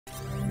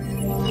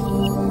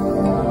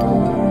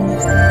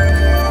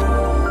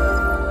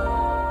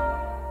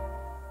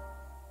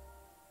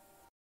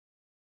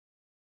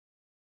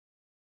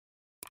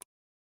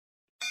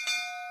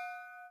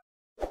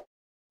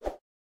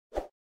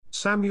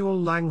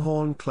Samuel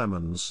Langhorne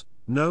Clemens,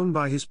 known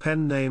by his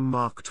pen name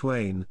Mark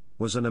Twain,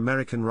 was an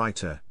American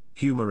writer,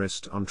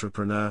 humorist,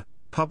 entrepreneur,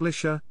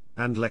 publisher,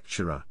 and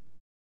lecturer.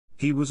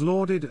 He was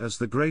lauded as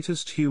the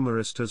greatest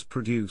humorist has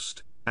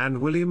produced,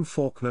 and William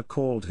Faulkner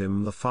called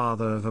him the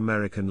father of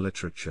American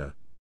literature.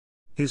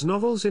 His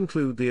novels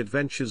include The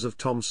Adventures of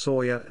Tom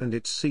Sawyer and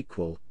its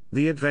sequel,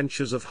 The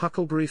Adventures of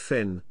Huckleberry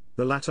Finn,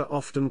 the latter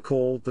often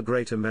called the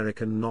Great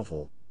American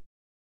Novel.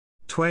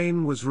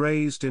 Twain was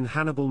raised in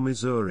Hannibal,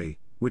 Missouri,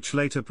 which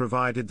later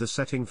provided the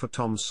setting for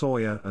Tom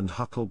Sawyer and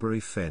Huckleberry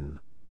Finn.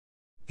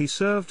 He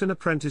served an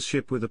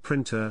apprenticeship with a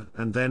printer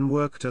and then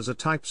worked as a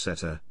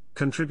typesetter,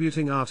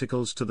 contributing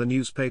articles to the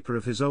newspaper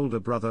of his older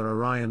brother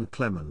Langhorne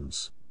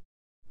Clemens.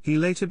 He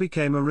later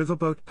became a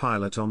riverboat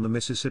pilot on the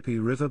Mississippi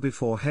River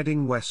before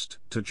heading west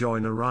to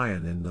join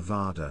Langhorne in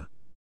Nevada.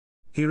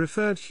 He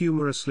referred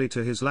humorously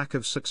to his lack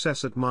of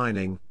success at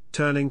mining,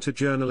 turning to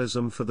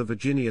journalism for the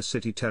Virginia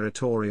City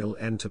Territorial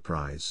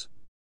Enterprise.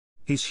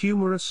 His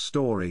humorous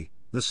story,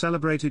 The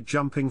Celebrated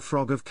Jumping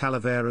Frog of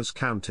Calaveras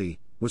County,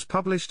 was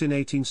published in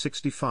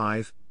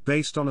 1865,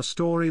 based on a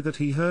story that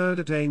he heard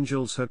at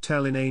Angels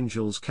Hotel in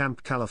Angels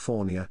Camp,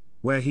 California,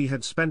 where he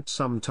had spent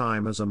some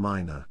time as a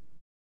miner.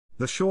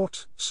 The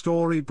short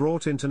story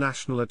brought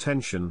international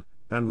attention,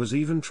 and was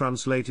even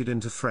translated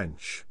into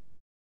French.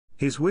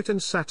 His wit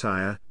and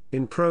satire,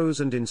 in prose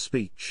and in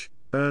speech,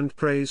 earned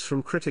praise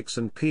from critics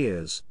and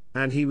peers,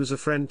 and he was a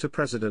friend to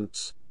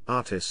presidents,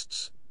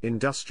 artists,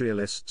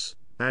 industrialists,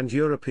 and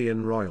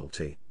European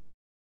royalty.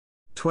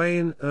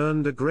 Twain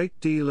earned a great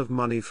deal of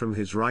money from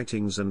his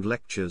writings and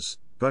lectures,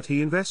 but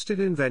he invested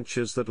in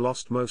ventures that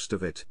lost most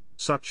of it,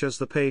 such as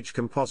the Page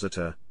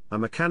Compositor, a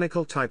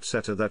mechanical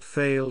typesetter that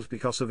failed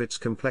because of its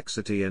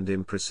complexity and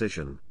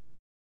imprecision.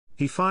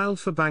 He filed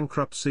for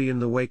bankruptcy in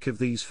the wake of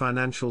these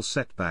financial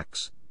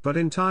setbacks, but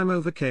in time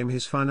overcame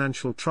his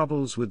financial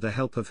troubles with the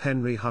help of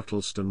Henry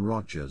Huttleston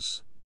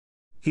Rogers.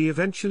 He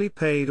eventually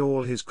paid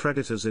all his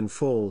creditors in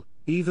full,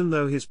 even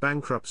though his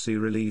bankruptcy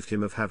relieved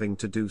him of having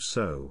to do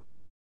so.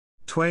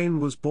 Twain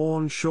was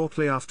born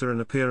shortly after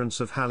an appearance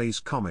of Halley's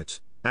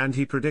Comet, and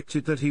he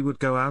predicted that he would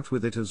go out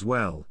with it as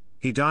well.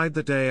 He died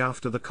the day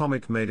after the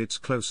comet made its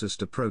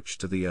closest approach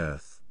to the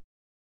Earth.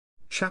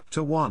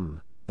 Chapter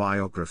 1,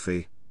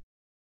 Biography.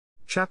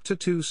 Chapter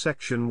 2,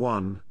 Section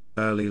 1,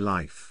 Early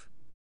Life.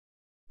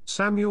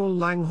 Samuel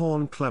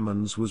Langhorne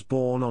Clemens was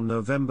born on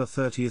November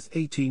 30,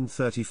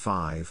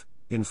 1835,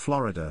 in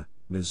Florida,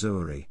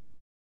 Missouri.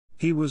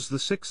 He was the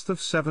sixth of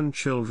 7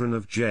 children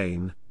of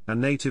Jane, a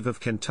native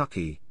of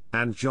Kentucky,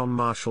 and John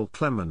Marshall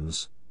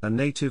Clemens, a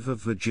native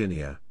of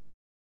Virginia.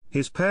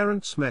 His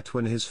parents met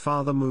when his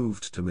father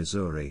moved to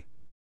Missouri.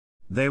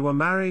 They were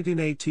married in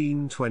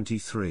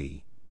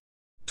 1823.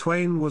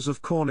 Twain was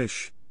of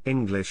Cornish,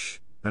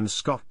 English, and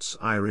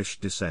Scots-Irish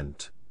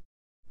descent.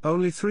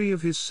 Only 3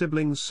 of his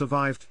siblings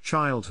survived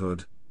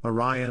childhood: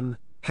 Orion,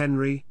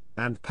 Henry,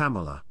 and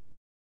Pamela.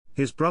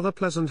 His brother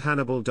Pleasant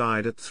Hannibal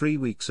died at 3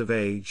 weeks of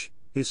age,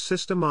 his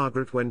sister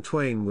Margaret when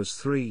Twain was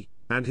 3,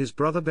 and his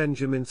brother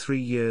Benjamin 3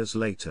 years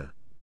later.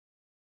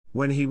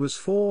 When he was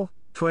 4,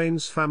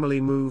 Twain's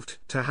family moved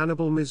to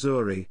Hannibal,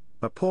 Missouri,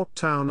 a port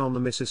town on the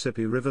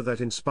Mississippi River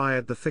that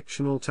inspired the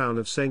fictional town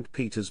of St.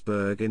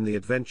 Petersburg in The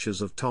Adventures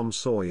of Tom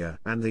Sawyer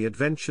and The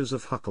Adventures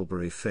of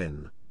Huckleberry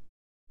Finn.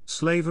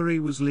 Slavery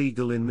was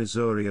legal in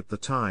Missouri at the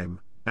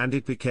time, and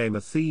it became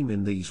a theme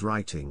in these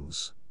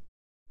writings.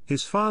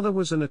 His father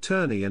was an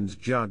attorney and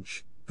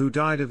judge, who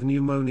died of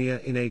pneumonia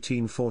in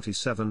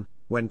 1847,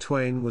 when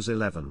Twain was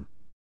 11.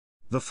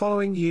 The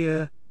following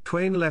year,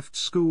 Twain left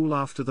school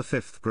after the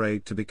 5th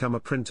grade to become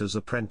a printer's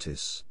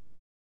apprentice.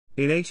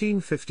 In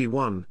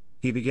 1851,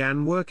 he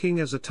began working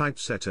as a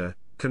typesetter,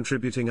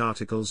 contributing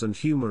articles and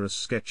humorous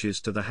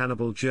sketches to the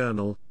Hannibal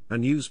Journal, a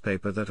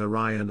newspaper that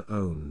Orion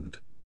owned.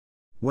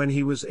 When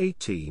he was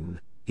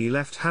 18, he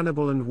left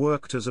Hannibal and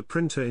worked as a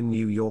printer in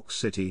New York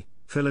City,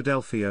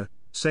 Philadelphia,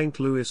 St.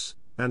 Louis,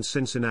 and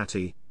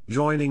Cincinnati,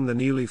 joining the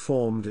newly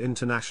formed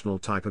International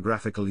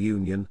Typographical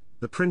Union,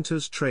 the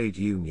Printers' Trade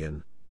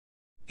Union.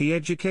 He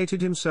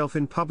educated himself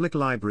in public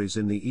libraries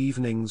in the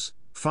evenings,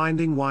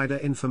 finding wider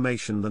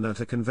information than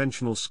at a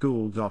conventional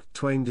school.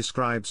 Twain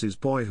describes his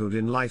boyhood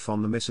in life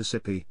on the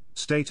Mississippi,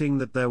 stating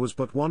that there was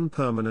but one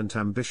permanent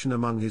ambition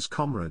among his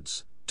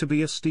comrades: to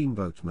be a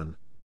steamboatman.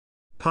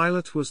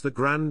 Pilot was the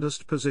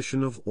grandest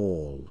position of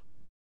all.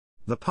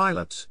 The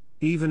pilot,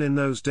 even in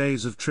those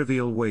days of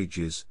trivial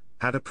wages,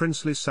 had a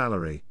princely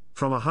salary,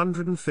 from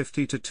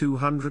 $150 to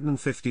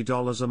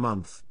 $250 a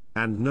month,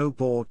 and no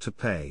board to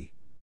pay.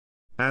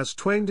 As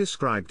Twain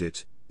described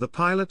it, the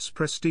pilot's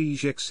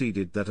prestige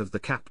exceeded that of the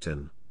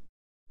captain.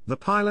 The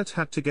pilot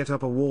had to get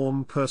up a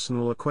warm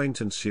personal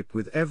acquaintanceship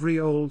with every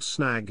old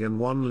snag and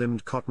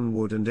one-limbed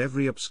cottonwood and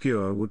every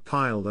obscure wood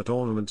pile that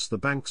ornaments the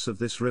banks of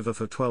this river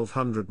for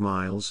 1,200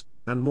 miles,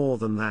 and more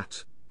than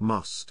that,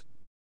 must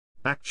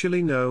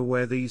actually know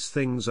where these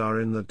things are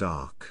in the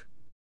dark.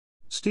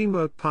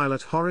 Steamboat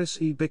pilot Horace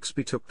E.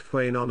 Bixby took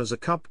Twain on as a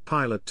cub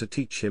pilot to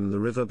teach him the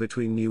river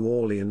between New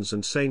Orleans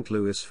and St.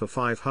 Louis for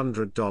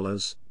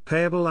 $500,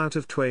 payable out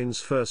of Twain's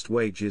first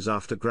wages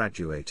after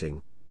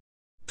graduating.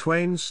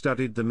 Twain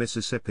studied the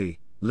Mississippi,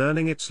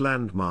 learning its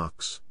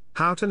landmarks,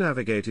 how to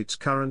navigate its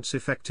currents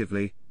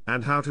effectively,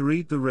 and how to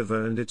read the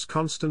river and its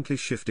constantly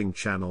shifting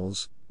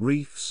channels,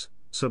 reefs,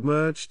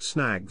 submerged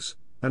snags,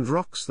 and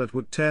rocks that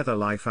would tear the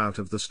life out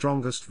of the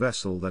strongest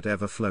vessel that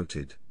ever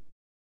floated.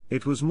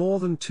 It was more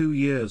than 2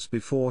 years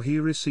before he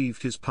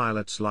received his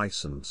pilot's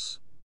license.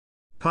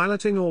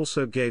 Piloting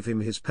also gave him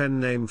his pen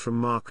name from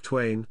Mark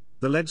Twain,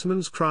 the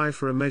leadsman's cry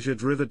for a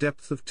measured river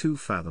depth of 2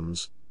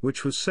 fathoms,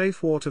 which was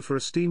safe water for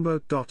a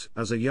steamboat.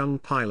 As a young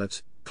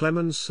pilot,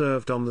 Clemens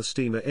served on the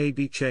steamer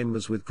A.B.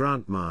 Chambers with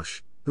Grant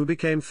Marsh, who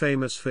became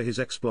famous for his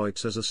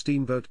exploits as a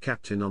steamboat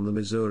captain on the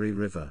Missouri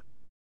River.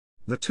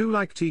 The two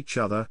liked each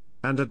other,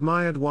 and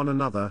admired one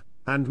another,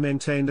 and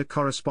maintained a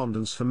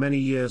correspondence for many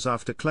years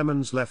after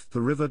Clemens left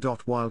the river.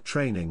 While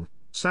training,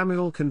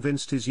 Samuel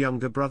convinced his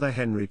younger brother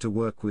Henry to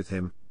work with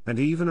him, and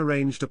even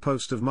arranged a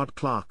post of mud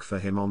clerk for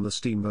him on the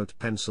steamboat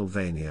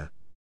Pennsylvania.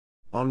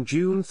 On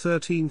June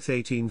 13,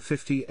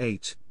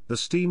 1858, the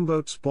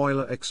steamboat's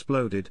boiler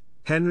exploded.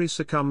 Henry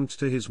succumbed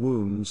to his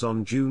wounds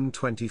on June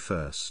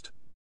 21.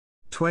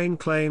 Twain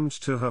claimed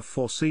to have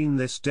foreseen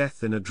this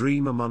death in a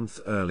dream a month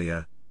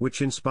earlier,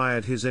 which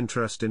inspired his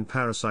interest in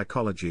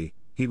parapsychology.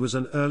 He was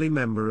an early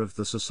member of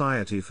the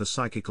Society for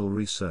Psychical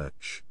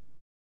Research.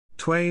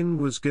 Twain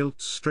was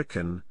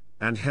guilt-stricken,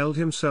 and held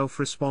himself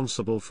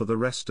responsible for the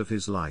rest of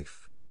his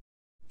life.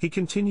 He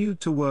continued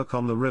to work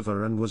on the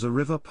river and was a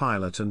river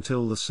pilot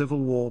until the Civil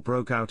War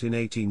broke out in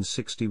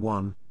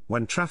 1861,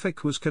 when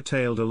traffic was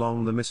curtailed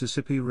along the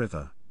Mississippi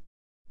River.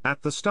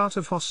 At the start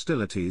of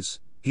hostilities,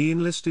 he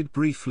enlisted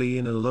briefly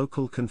in a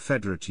local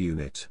Confederate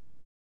unit.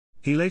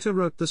 He later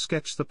wrote the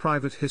sketch The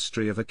Private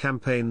History of a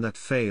Campaign That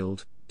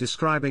Failed,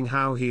 describing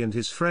how he and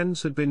his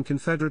friends had been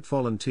Confederate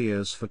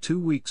volunteers for 2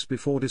 weeks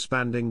before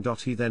disbanding.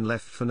 He then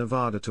left for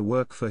Nevada to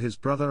work for his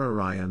brother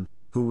Orion,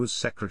 who was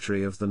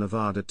Secretary of the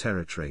Nevada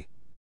Territory.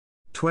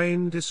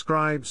 Twain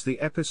describes the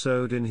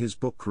episode in his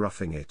book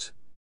Roughing It.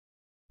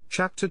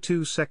 Chapter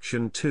 2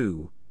 Section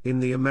 2, In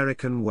the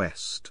American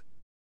West.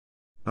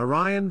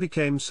 Orion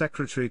became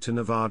secretary to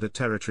Nevada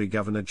Territory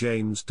Governor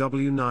James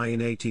W. Nye in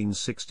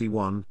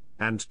 1861,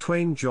 and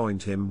Twain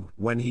joined him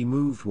when he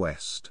moved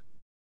west.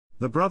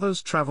 The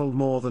brothers traveled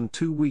more than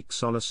 2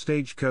 weeks on a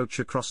stagecoach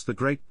across the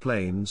Great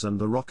Plains and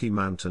the Rocky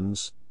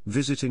Mountains,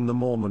 visiting the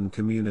Mormon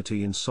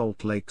community in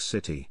Salt Lake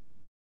City.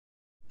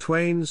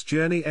 Twain's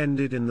journey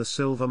ended in the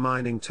silver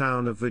mining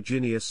town of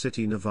Virginia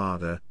City,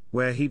 Nevada,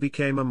 where he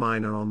became a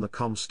miner on the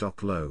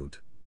Comstock lode.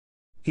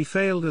 He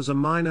failed as a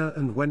miner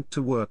and went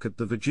to work at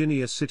the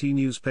Virginia City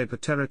newspaper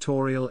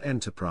Territorial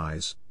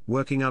Enterprise,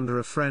 working under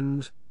a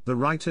friend, the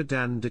writer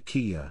Dan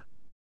DeKeer.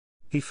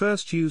 He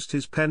first used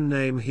his pen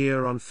name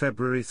here on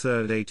February 3,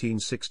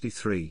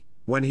 1863,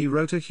 when he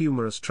wrote a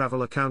humorous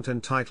travel account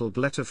entitled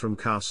Letter from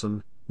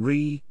Carson,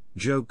 Re.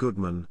 Joe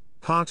Goodman,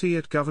 Party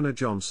at Governor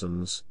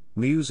Johnson's,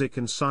 Music,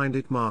 and signed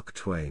it Mark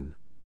Twain.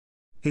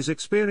 His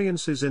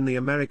experiences in the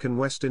American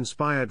West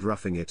inspired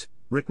Roughing It,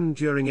 written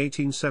during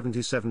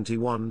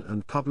 1870-71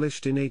 and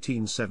published in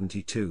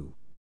 1872.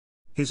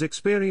 His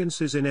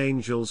experiences in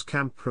Angel's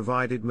Camp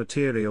provided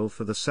material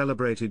for the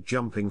celebrated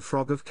Jumping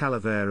Frog of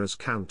Calaveras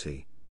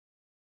County.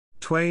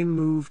 Twain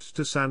moved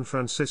to San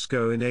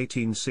Francisco in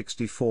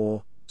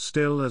 1864,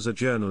 still as a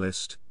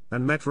journalist,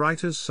 and met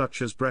writers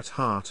such as Bret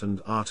Harte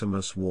and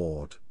Artemus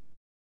Ward.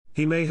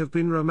 He may have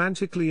been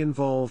romantically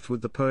involved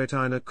with the poet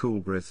Ina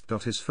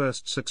Coolbrith. His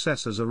first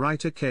success as a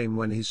writer came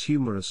when his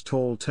humorous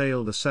tall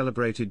tale The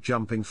Celebrated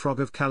Jumping Frog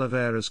of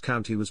Calaveras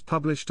County was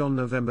published on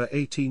November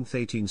 18,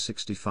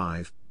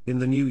 1865, in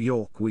the New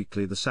York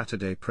weekly The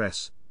Saturday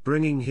Press,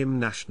 bringing him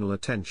national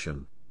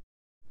attention.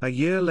 A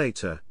year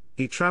later,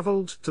 he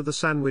traveled to the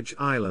Sandwich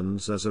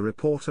Islands as a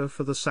reporter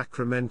for the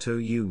Sacramento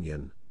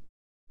Union.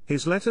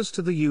 His letters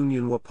to the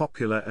Union were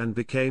popular and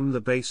became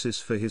the basis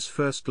for his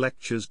first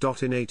lectures.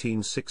 In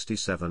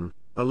 1867,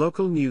 a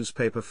local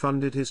newspaper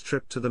funded his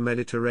trip to the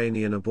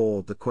Mediterranean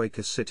aboard the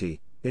Quaker City,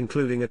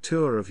 including a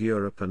tour of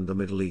Europe and the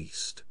Middle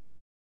East.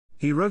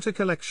 He wrote a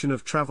collection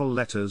of travel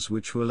letters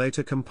which were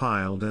later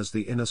compiled as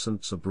The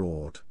Innocents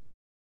Abroad.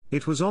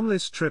 It was on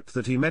this trip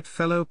that he met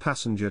fellow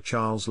passenger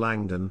Charles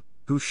Langdon,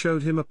 who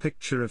showed him a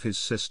picture of his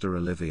sister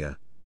Olivia.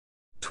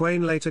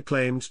 Twain later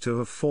claimed to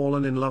have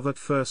fallen in love at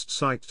first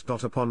sight.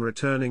 Upon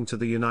returning to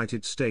the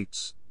United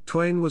States,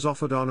 Twain was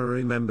offered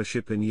honorary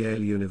membership in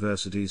Yale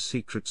University's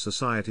secret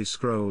society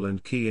Scroll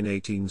and Key in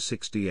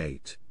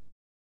 1868.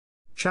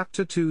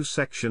 Chapter 2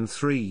 Section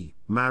 3,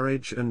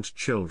 Marriage and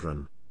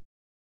Children.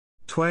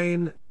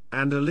 Twain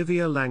and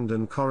Olivia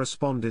Langdon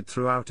corresponded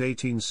throughout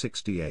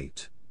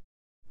 1868.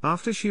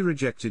 After she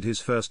rejected his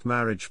first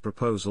marriage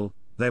proposal,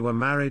 they were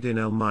married in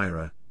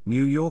Elmira,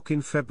 New York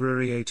in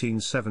February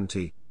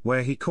 1870,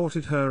 where he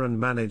courted her and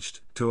managed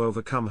to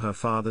overcome her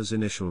father's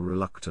initial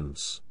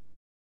reluctance.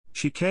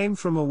 She came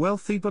from a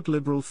wealthy but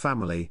liberal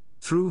family.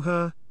 Through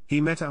her,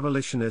 he met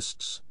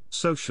abolitionists,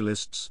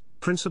 socialists,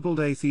 principled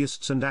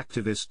atheists and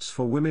activists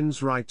for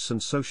women's rights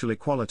and social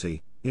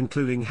equality,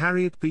 including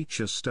Harriet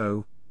Beecher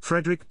Stowe,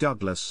 Frederick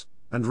Douglass,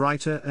 and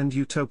writer and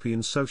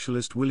utopian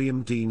socialist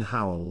William Dean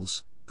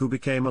Howells, who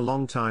became a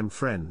longtime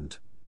friend.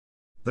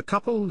 The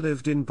couple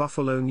lived in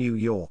Buffalo, New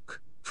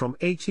York, from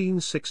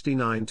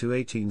 1869 to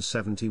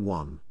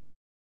 1871.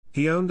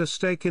 He owned a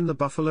stake in the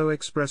Buffalo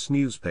Express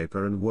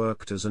newspaper and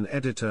worked as an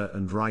editor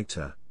and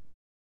writer.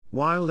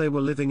 While they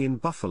were living in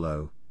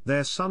Buffalo,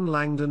 their son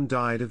Langdon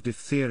died of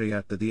diphtheria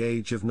at the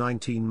age of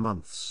 19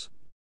 months.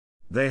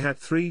 They had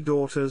 3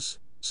 daughters,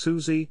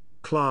 Susie,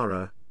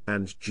 Clara,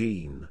 and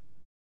Jean.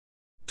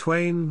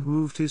 Twain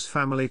moved his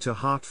family to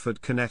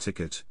Hartford,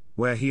 Connecticut,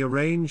 where he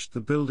arranged the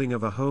building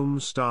of a home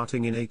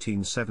starting in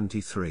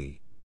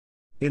 1873.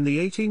 In the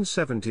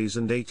 1870s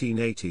and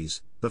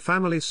 1880s, the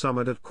family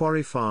summered at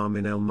Quarry Farm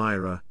in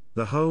Elmira,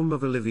 the home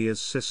of Olivia's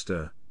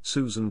sister,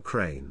 Susan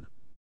Crane.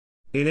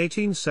 In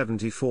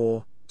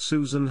 1874,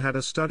 Susan had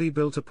a study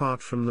built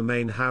apart from the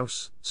main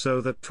house, so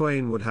that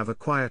Twain would have a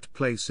quiet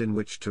place in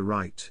which to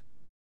write.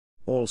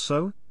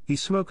 Also, he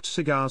smoked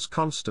cigars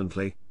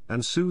constantly,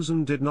 and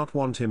Susan did not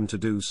want him to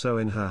do so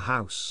in her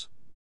house.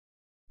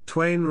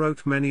 Twain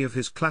wrote many of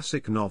his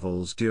classic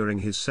novels during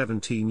his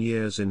 17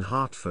 years in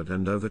Hartford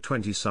and over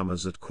 20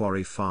 summers at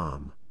Quarry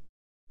Farm.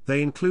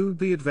 They include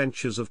The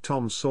Adventures of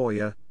Tom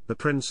Sawyer, The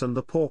Prince and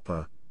the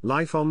Pauper,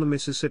 Life on the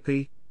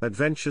Mississippi,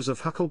 Adventures of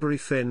Huckleberry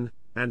Finn,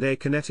 and A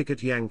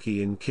Connecticut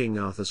Yankee in King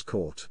Arthur's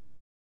Court.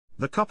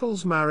 The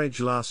couple's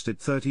marriage lasted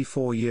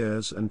 34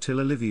 years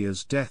until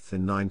Olivia's death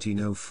in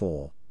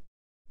 1904.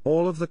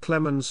 All of the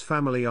Clemens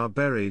family are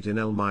buried in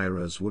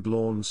Elmira's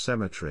Woodlawn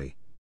Cemetery.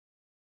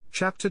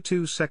 Chapter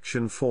 2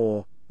 Section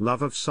 4,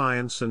 Love of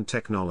Science and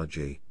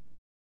Technology.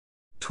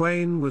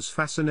 Twain was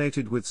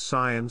fascinated with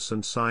science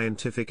and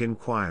scientific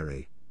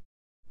inquiry.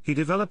 He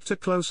developed a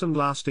close and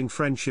lasting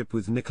friendship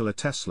with Nikola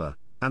Tesla,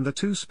 and the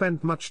two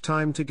spent much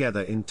time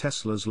together in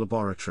Tesla's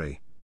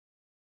laboratory.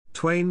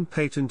 Twain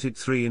patented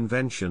 3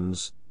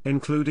 inventions,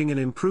 including an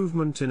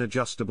improvement in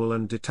adjustable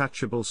and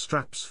detachable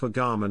straps for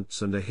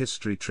garments and a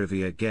history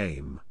trivia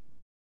game.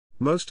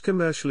 Most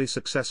commercially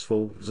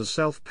successful was a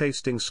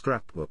self-pasting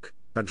scrapbook,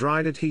 a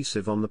dried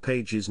adhesive on the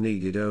pages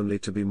needed only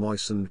to be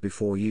moistened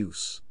before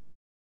use.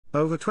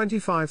 Over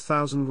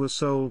 25,000 were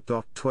sold.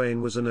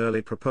 Twain was an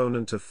early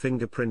proponent of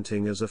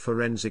fingerprinting as a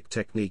forensic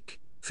technique,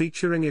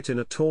 featuring it in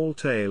A Tall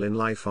Tale in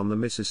Life on the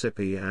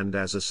Mississippi and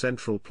as a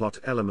central plot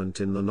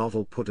element in the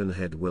novel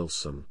Pudd'nhead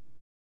Wilson.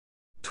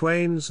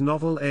 Twain's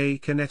novel A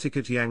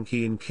Connecticut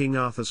Yankee in King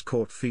Arthur's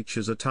Court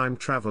features a time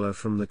traveler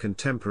from the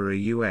contemporary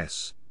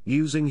U.S.,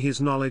 using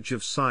his knowledge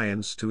of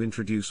science to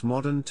introduce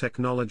modern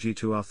technology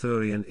to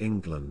Arthurian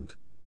England.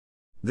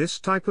 This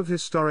type of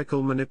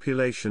historical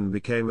manipulation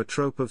became a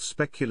trope of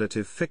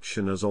speculative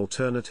fiction as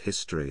alternate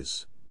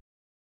histories.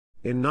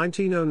 In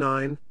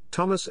 1909,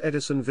 Thomas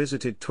Edison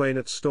visited Twain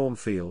at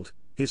Stormfield,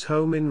 his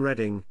home in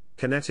Reading,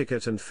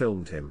 Connecticut, and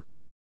filmed him.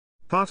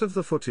 Part of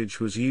the footage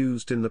was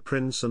used in The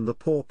Prince and the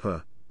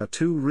Pauper, a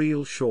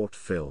 2-reel short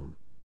film.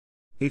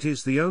 It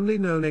is the only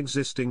known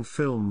existing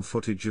film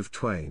footage of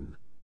Twain.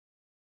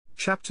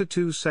 Chapter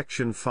 2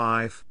 Section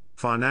 5,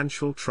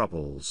 Financial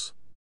Troubles.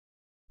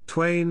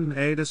 Twain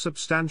made a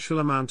substantial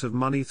amount of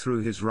money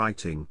through his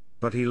writing,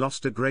 but he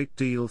lost a great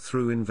deal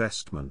through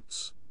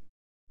investments.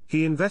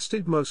 He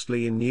invested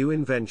mostly in new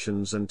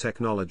inventions and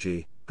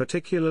technology,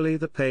 particularly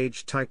the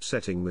page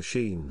typesetting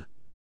machine.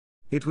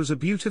 It was a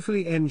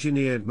beautifully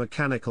engineered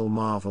mechanical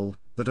marvel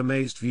that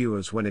amazed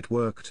viewers when it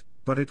worked,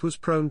 but it was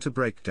prone to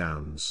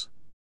breakdowns.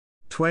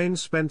 Twain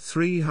spent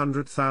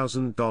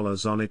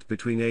 $300,000 on it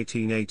between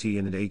 1880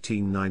 and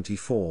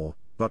 1894,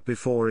 but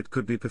before it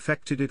could be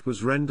perfected it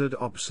was rendered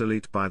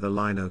obsolete by the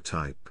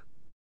linotype.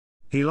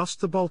 He lost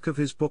the bulk of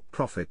his book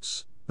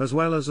profits, as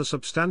well as a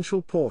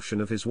substantial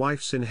portion of his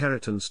wife's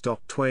inheritance.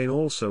 Twain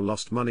also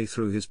lost money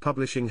through his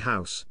publishing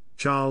house,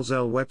 Charles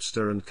L.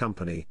 Webster &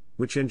 Company,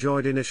 which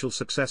enjoyed initial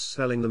success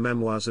selling the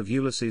memoirs of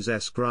Ulysses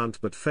S. Grant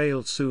but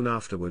failed soon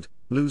afterward,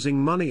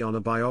 losing money on a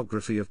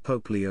biography of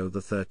Pope Leo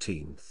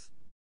XIII.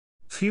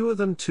 Fewer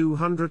than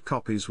 200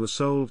 copies were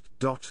sold.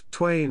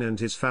 Twain and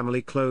his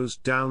family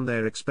closed down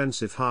their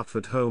expensive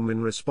Hartford home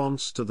in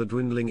response to the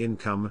dwindling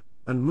income,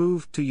 and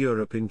moved to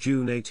Europe in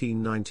June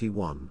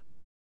 1891.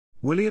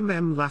 William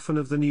M. Laffan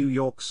of the New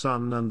York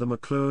Sun and the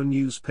McClure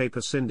newspaper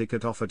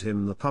syndicate offered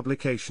him the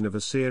publication of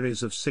a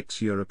series of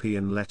 6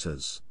 European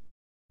letters.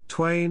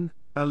 Twain,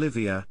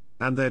 Olivia,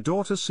 and their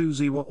daughter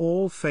Susie were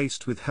all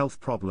faced with health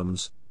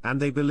problems, and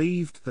they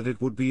believed that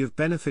it would be of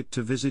benefit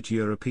to visit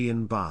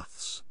European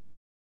baths.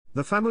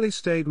 The family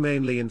stayed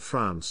mainly in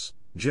France,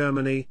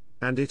 Germany,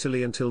 and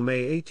Italy until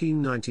May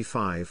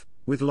 1895,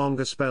 with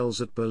longer spells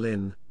at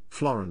Berlin,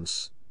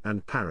 Florence,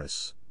 and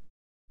Paris.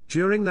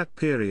 During that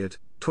period,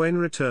 Twain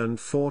returned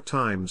 4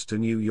 times to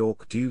New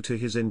York due to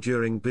his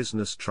enduring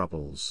business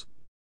troubles.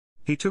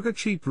 He took a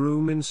cheap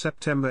room in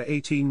September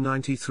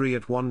 1893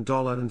 at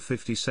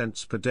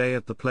 $1.50 per day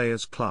at the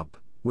Players Club,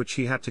 which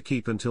he had to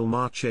keep until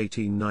March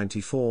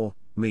 1894.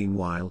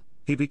 Meanwhile,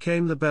 he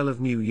became the belle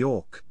of New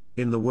York.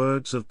 In the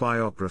words of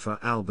biographer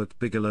Albert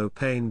Bigelow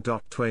Payne.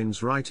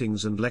 Twain's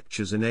writings and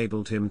lectures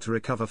enabled him to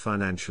recover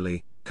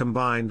financially,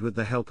 combined with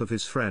the help of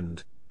his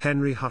friend,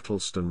 Henry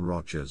Huddleston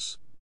Rogers.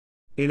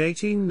 In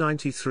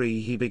 1893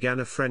 he began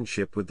a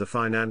friendship with the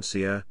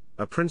financier,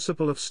 a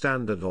principal of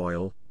Standard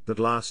Oil, that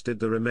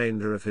lasted the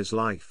remainder of his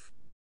life.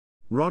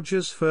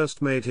 Rogers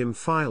first made him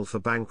file for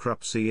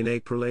bankruptcy in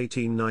April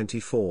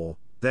 1894,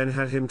 then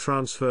had him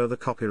transfer the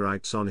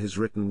copyrights on his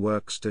written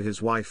works to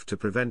his wife to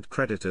prevent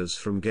creditors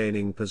from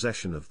gaining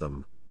possession of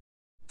them.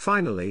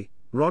 Finally,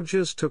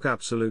 Rogers took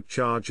absolute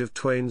charge of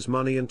Twain's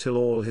money until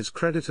all his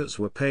creditors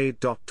were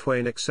paid.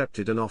 Twain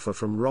accepted an offer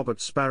from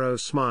Robert Sparrow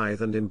Smythe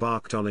and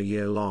embarked on a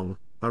year-long,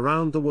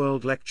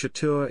 around-the-world lecture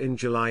tour in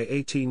July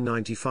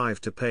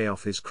 1895 to pay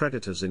off his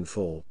creditors in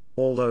full,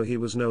 although he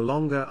was no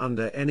longer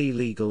under any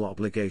legal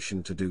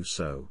obligation to do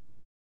so.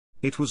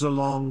 It was a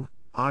long,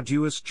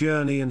 arduous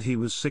journey and he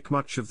was sick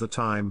much of the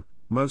time,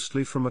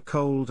 mostly from a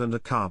cold and a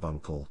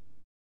carbuncle.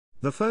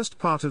 The first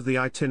part of the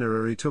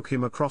itinerary took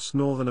him across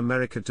Northern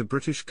America to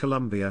British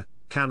Columbia,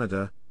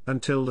 Canada,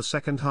 until the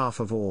second half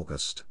of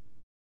August.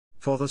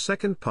 For the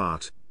second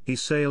part, he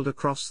sailed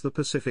across the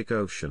Pacific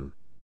Ocean.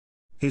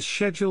 His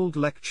scheduled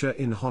lecture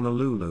in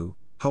Honolulu,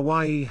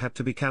 Hawaii had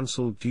to be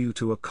cancelled due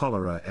to a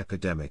cholera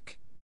epidemic.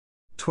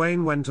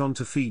 Twain went on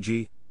to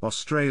Fiji,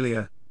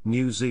 Australia,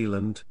 New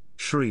Zealand,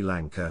 Sri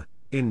Lanka,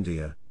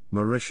 India,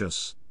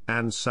 Mauritius,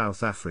 and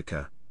South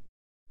Africa.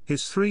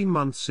 His 3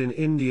 months in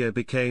India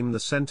became the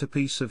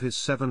centerpiece of his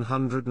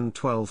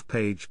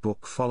 712-page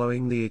book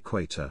Following the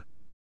Equator.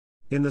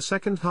 In the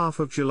second half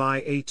of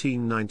July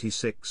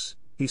 1896,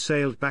 he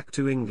sailed back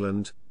to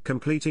England,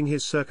 completing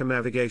his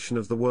circumnavigation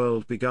of the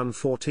world begun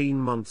 14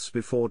 months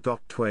before.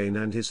 Twain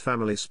and his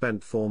family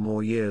spent 4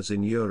 more years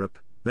in Europe,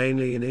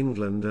 mainly in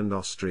England and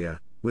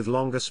Austria, with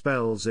longer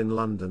spells in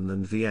London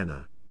and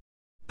Vienna.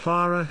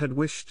 Clara had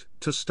wished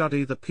to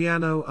study the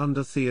piano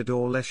under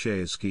Theodore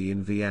Leschetizky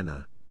in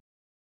Vienna.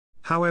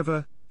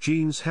 However,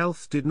 Jean's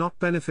health did not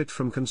benefit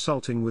from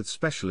consulting with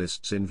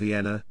specialists in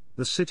Vienna,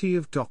 the city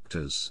of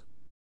doctors.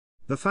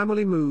 The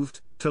family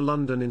moved to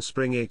London in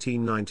spring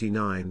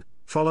 1899,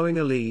 following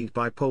a lead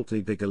by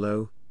Pulteney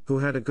Bigelow, who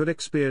had a good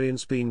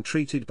experience being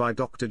treated by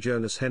Dr.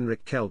 Jonas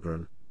Henrik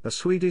Kellgren, a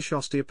Swedish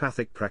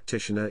osteopathic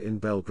practitioner in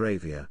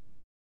Belgravia.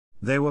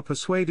 They were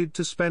persuaded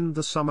to spend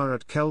the summer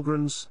at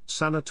Kellgren's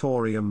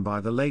sanatorium by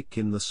the lake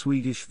in the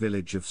Swedish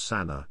village of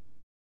Sanna.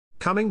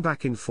 Coming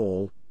back in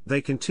fall, they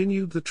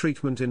continued the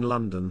treatment in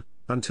London,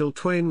 until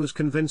Twain was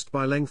convinced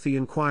by lengthy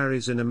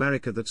inquiries in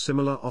America that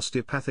similar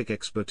osteopathic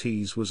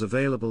expertise was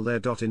available there.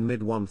 In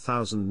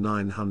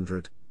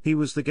mid-1900, he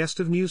was the guest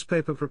of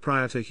newspaper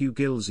proprietor Hugh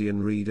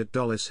Gilzian Reid at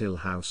Dollis Hill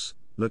House,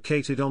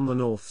 located on the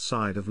north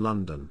side of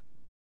London.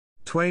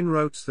 Twain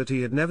wrote that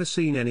he had never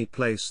seen any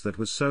place that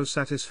was so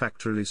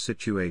satisfactorily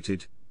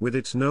situated, with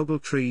its noble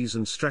trees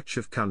and stretch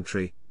of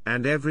country,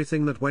 and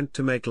everything that went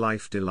to make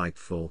life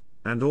delightful,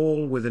 and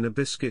all within a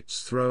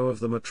biscuit's throw of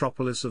the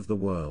metropolis of the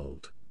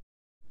world.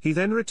 He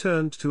then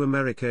returned to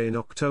America in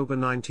October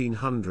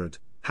 1900,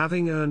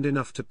 having earned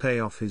enough to pay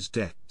off his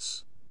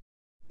debts.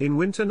 In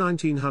winter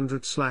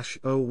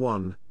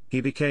 1900/01,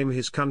 he became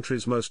his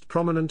country's most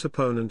prominent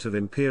opponent of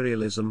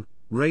imperialism,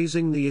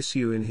 raising the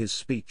issue in his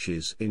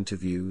speeches,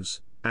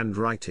 interviews, and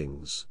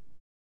writings.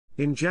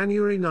 In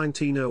January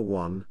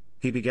 1901,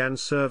 he began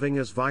serving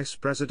as vice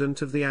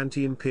president of the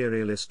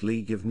Anti-Imperialist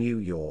League of New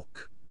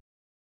York.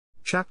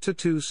 Chapter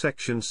 2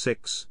 Section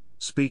 6,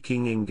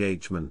 Speaking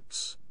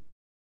Engagements.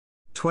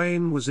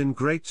 Twain was in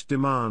great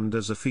demand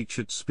as a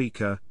featured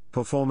speaker,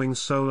 performing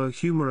solo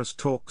humorous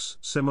talks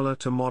similar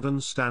to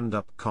modern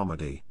stand-up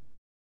comedy.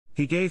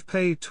 He gave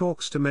paid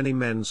talks to many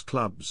men's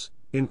clubs,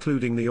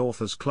 including the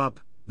Authors Club,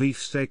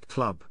 Beefsteak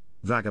Club,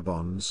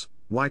 Vagabonds,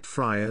 White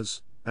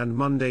Friars, and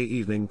Monday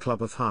Evening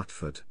Club of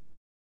Hartford.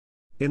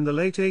 In the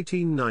late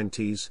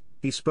 1890s,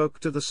 he spoke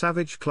to the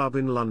Savage Club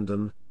in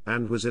London,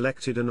 and was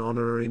elected an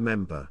honorary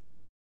member.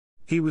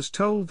 He was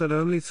told that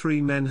only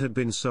 3 men had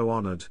been so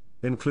honored,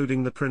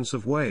 including the Prince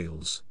of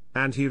Wales,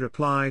 and he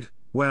replied,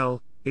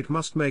 "Well, it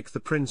must make the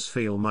Prince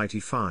feel mighty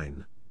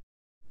fine."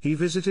 He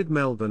visited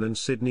Melbourne and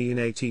Sydney in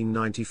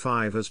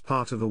 1895 as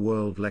part of a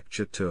world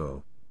lecture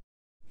tour.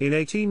 In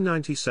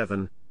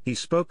 1897, he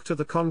spoke to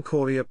the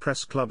Concordia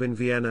Press Club in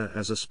Vienna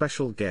as a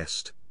special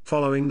guest.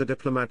 Following the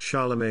diplomat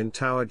Charlemagne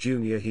Tower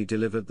Jr., he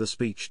delivered the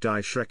speech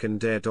Die Schrecken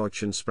der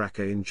Deutschen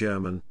Sprache in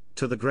German,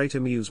 to the great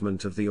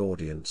amusement of the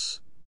audience.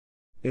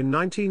 In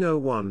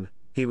 1901,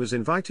 he was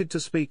invited to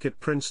speak at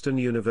Princeton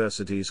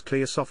University's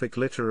Cleosophic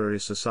Literary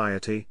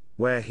Society,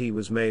 where he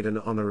was made an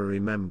honorary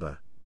member.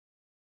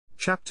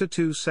 Chapter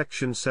 2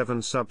 Section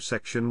 7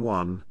 Subsection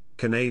 1,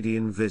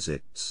 Canadian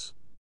Visits.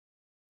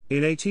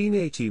 In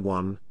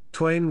 1881,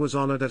 Twain was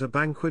honored at a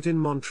banquet in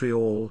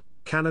Montreal,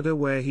 Canada,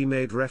 where he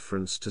made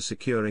reference to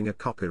securing a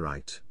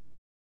copyright.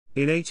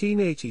 In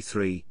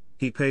 1883,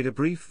 he paid a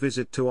brief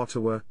visit to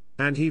Ottawa,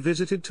 and he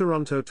visited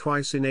Toronto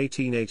twice in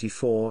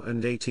 1884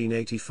 and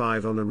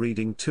 1885 on a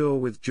reading tour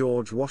with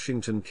George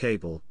Washington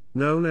Cable,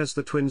 known as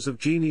the Twins of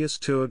Genius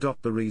Tour.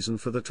 The reason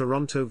for the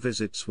Toronto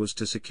visits was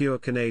to secure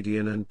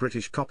Canadian and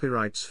British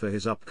copyrights for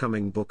his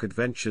upcoming book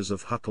Adventures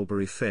of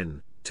Huckleberry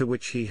Finn, to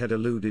which he had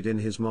alluded in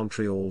his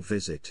Montreal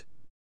visit.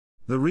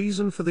 The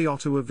reason for the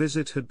Ottawa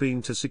visit had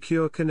been to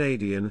secure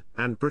Canadian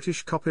and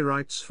British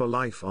copyrights for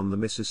Life on the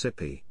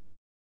Mississippi.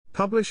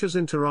 Publishers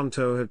in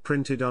Toronto had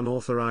printed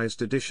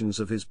unauthorized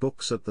editions of his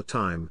books at the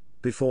time,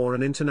 before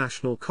an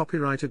international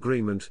copyright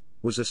agreement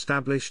was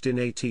established in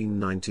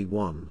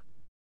 1891.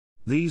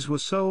 These were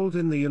sold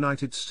in the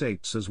United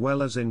States as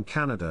well as in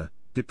Canada,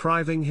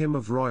 depriving him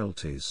of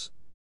royalties.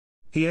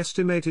 He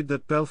estimated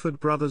that Belford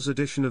Brothers'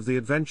 edition of The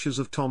Adventures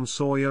of Tom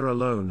Sawyer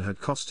alone had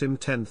cost him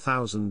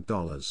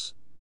 $10,000.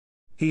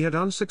 He had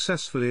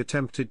unsuccessfully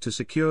attempted to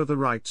secure the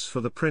rights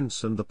for The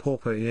Prince and the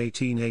Pauper in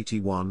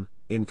 1881,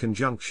 in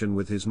conjunction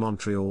with his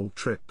Montreal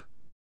trip.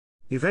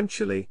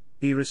 Eventually,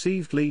 he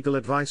received legal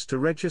advice to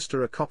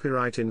register a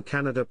copyright in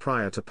Canada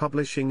prior to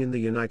publishing in the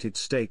United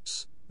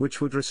States, which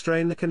would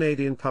restrain the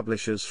Canadian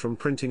publishers from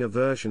printing a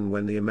version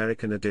when the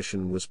American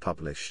edition was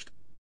published.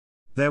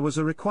 There was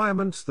a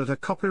requirement that a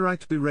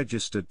copyright be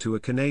registered to a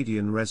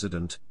Canadian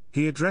resident.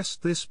 He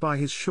addressed this by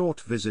his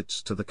short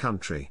visits to the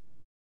country.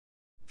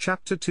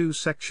 Chapter 2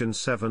 Section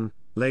 7,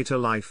 Later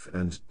Life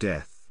and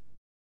Death.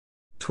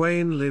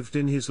 Twain lived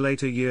in his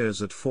later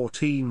years at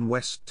 14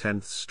 West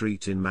 10th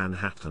Street in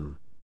Manhattan.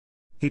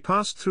 He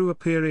passed through a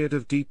period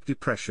of deep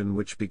depression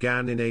which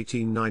began in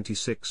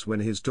 1896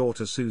 when his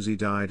daughter Susie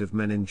died of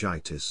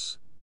meningitis.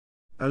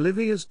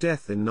 Olivia's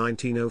death in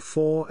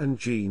 1904 and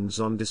Jean's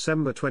on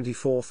December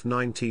 24,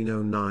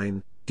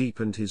 1909,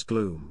 deepened his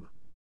gloom.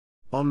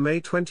 On May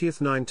 20,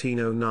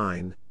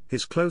 1909,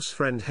 his close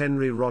friend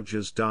Henry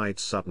Rogers died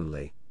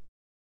suddenly.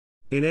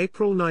 In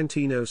April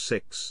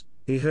 1906,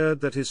 he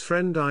heard that his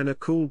friend Ina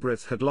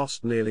Coolbrith had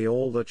lost nearly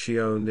all that she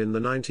owned in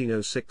the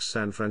 1906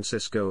 San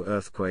Francisco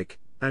earthquake,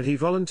 and he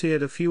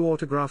volunteered a few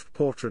autographed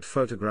portrait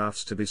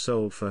photographs to be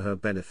sold for her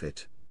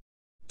benefit.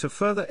 To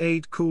further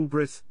aid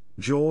Coolbrith,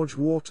 George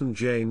Wharton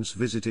James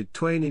visited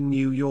Twain in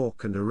New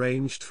York and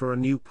arranged for a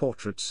new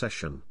portrait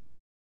session.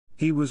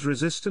 He was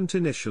resistant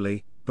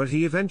initially, but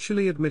he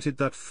eventually admitted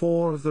that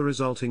 4 of the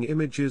resulting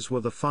images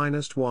were the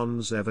finest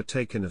ones ever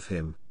taken of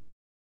him.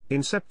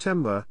 In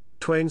September,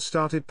 Twain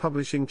started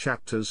publishing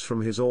chapters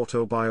from his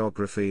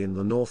autobiography in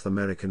the North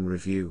American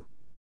Review.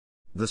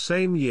 The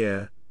same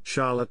year,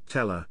 Charlotte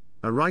Teller,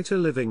 a writer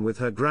living with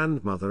her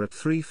grandmother at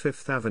 3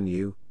 Fifth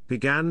Avenue,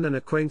 began an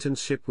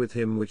acquaintanceship with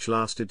him which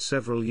lasted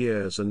several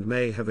years and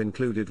may have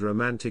included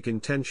romantic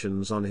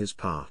intentions on his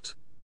part.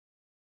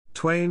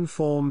 Twain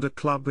formed a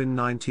club in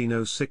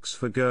 1906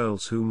 for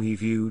girls whom he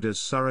viewed as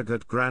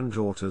surrogate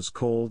granddaughters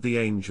called the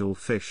Angel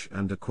Fish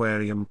and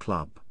Aquarium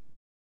Club.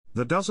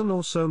 The dozen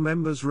or so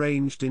members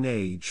ranged in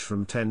age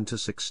from 10 to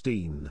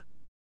 16.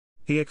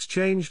 He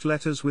exchanged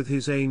letters with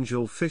his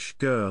Angel Fish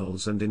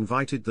girls and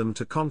invited them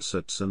to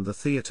concerts and the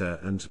theater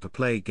and to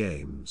play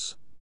games.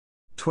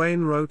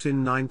 Twain wrote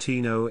in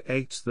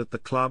 1908 that the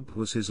club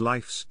was his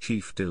life's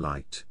chief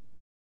delight.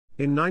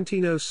 In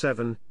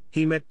 1907,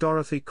 he met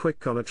Dorothy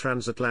Quick on a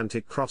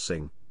transatlantic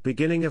crossing,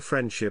 beginning a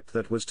friendship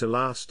that was to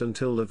last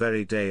until the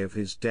very day of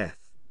his death.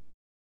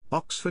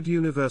 Oxford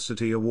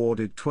University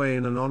awarded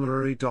Twain an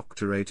honorary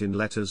doctorate in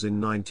letters in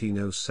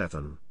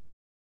 1907.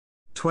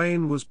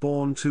 Twain was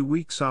born 2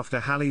 weeks after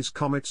Halley's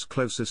Comet's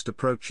closest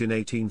approach in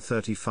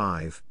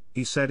 1835,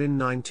 he said in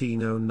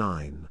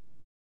 1909.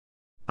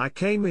 I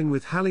came in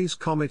with Halley's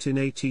Comet in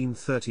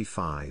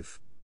 1835.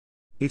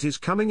 It is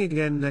coming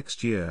again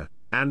next year,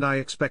 and I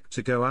expect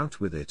to go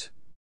out with it.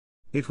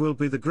 It will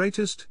be the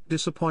greatest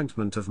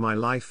disappointment of my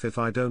life if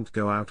I don't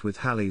go out with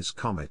Halley's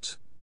Comet.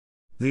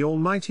 The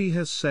Almighty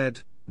has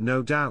said,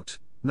 no doubt,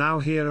 now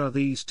here are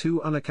these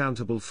 2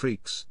 unaccountable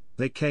freaks,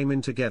 they came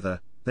in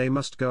together, they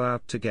must go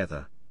out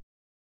together.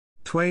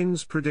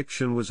 Twain's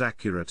prediction was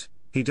accurate.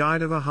 He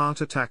died of a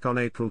heart attack on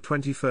April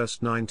 21,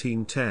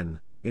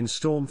 1910, in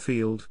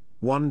Stormfield,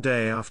 1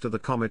 day after the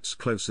comet's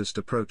closest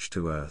approach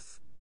to Earth.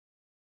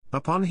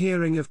 Upon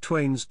hearing of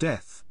Twain's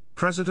death,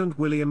 President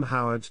William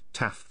Howard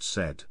Taft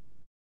said,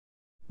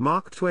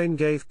 Mark Twain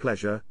gave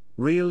pleasure,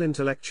 real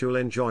intellectual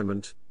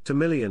enjoyment, to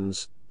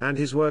millions, and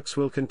his works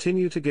will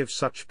continue to give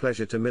such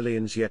pleasure to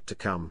millions yet to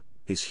come.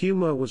 His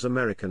humor was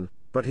American,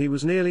 but he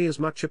was nearly as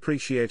much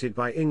appreciated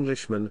by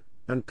Englishmen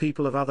and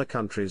people of other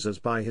countries as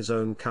by his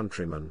own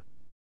countrymen.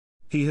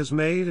 He has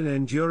made an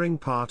enduring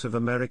part of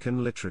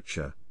American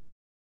literature.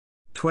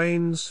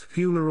 Twain's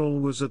funeral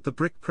was at the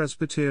Brick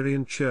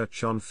Presbyterian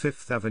Church on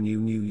Fifth Avenue,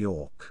 New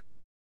York.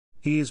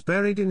 He is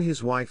buried in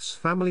his wife's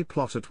family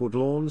plot at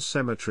Woodlawn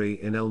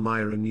Cemetery in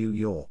Elmira, New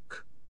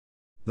York.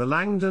 The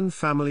Langdon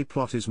family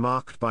plot is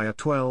marked by a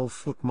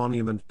 12-foot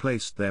monument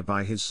placed there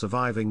by his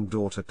surviving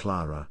daughter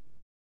Clara.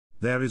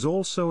 There is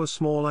also a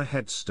smaller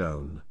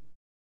headstone.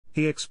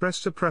 He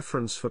expressed a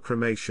preference for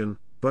cremation,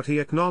 but he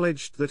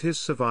acknowledged that his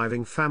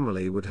surviving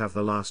family would have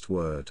the last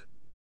word.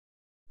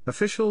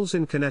 Officials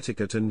in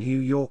Connecticut and New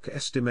York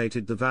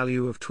estimated the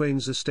value of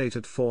Twain's estate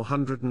at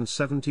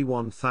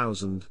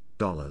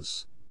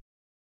 $471,000.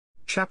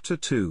 Chapter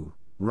 2,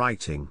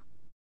 Writing.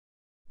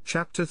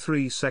 Chapter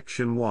 3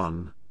 Section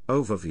 1,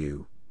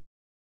 Overview.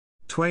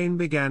 Twain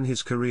began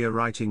his career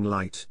writing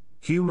light,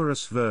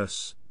 humorous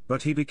verse,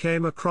 but he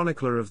became a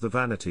chronicler of the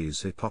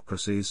vanities,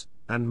 hypocrisies,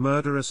 and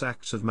murderous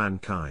acts of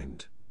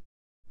mankind.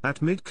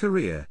 At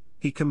mid-career,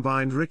 he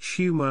combined rich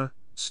humor,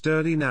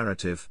 sturdy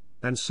narrative,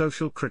 and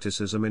social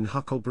criticism in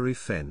Huckleberry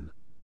Finn.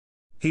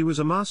 He was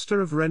a master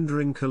of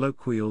rendering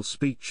colloquial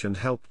speech and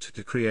helped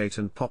to create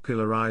and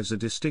popularize a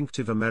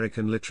distinctive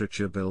American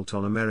literature built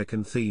on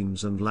American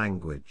themes and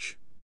language.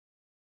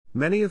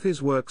 Many of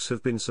his works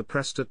have been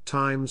suppressed at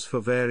times for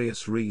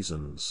various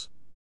reasons.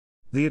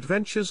 The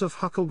Adventures of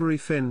Huckleberry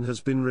Finn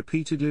has been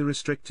repeatedly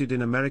restricted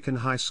in American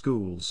high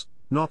schools,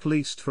 not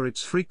least for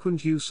its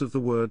frequent use of the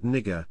word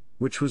nigger,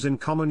 which was in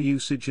common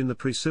usage in the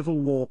pre-Civil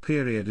War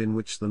period in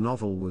which the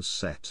novel was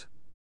set.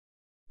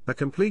 A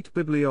complete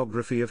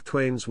bibliography of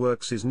Twain's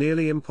works is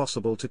nearly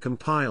impossible to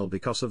compile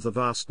because of the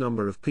vast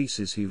number of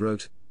pieces he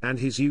wrote, and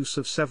his use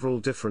of several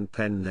different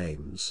pen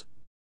names.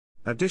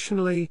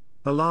 Additionally,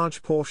 a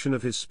large portion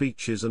of his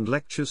speeches and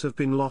lectures have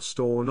been lost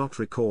or not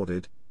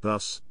recorded,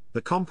 thus,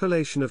 the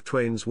compilation of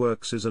Twain's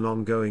works is an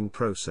ongoing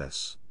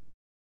process.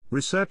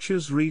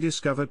 Researchers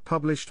rediscovered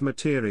published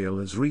material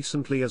as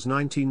recently as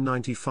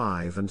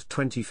 1995 and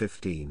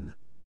 2015.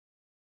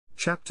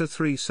 Chapter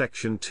 3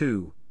 Section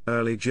 2,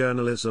 Early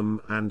Journalism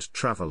and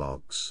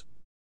Travelogues.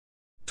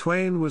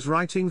 Twain was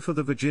writing for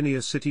the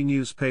Virginia city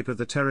newspaper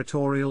The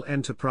Territorial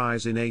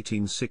Enterprise in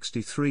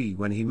 1863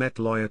 when he met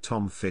lawyer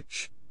Tom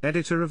Fitch,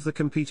 editor of the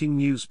competing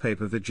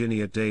newspaper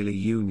Virginia Daily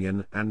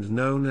Union and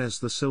known as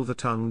the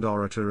silver-tongued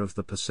orator of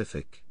the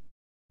Pacific.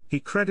 He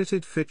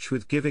credited Fitch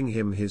with giving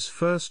him his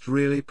first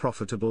really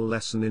profitable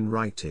lesson in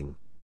writing.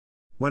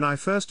 "When I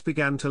first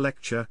began to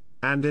lecture,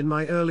 and in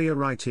my earlier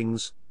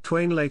writings,"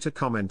 Twain later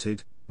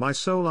commented, "my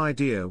sole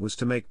idea was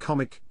to make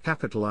comic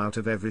capital out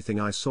of everything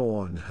I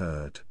saw and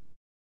heard."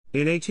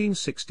 In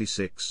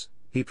 1866,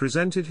 he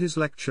presented his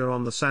lecture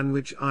on the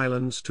Sandwich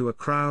Islands to a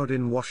crowd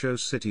in Washoe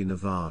City,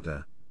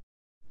 Nevada.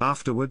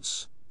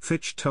 Afterwards,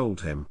 Fitch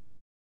told him,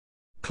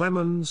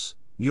 "Clemens,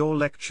 your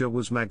lecture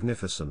was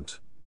magnificent.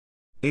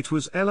 It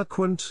was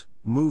eloquent,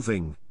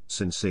 moving,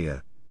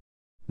 sincere.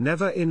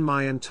 Never in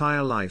my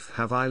entire life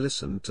have I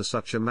listened to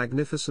such a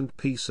magnificent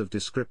piece of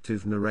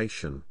descriptive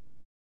narration.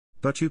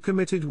 But you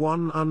committed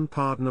one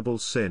unpardonable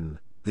sin,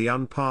 the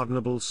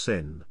unpardonable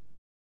sin.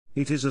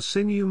 It is a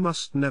sin you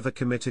must never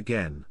commit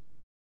again.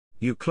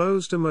 You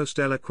closed a most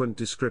eloquent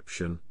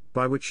description,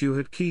 by which you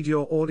had keyed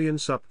your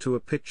audience up to a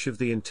pitch of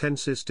the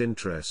intensest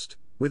interest,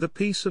 with a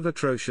piece of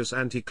atrocious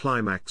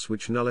anticlimax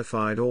which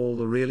nullified all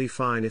the really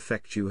fine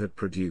effect you had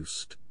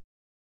produced."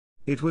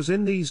 It was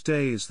in these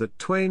days that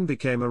Twain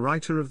became a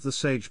writer of the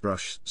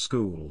Sagebrush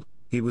School.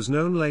 He was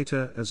known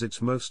later as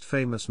its most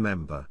famous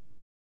member.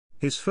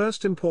 His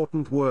first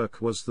important work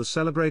was the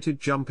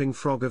celebrated Jumping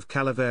Frog of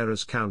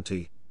Calaveras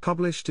County,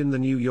 published in the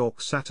New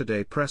York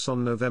Saturday Press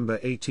on November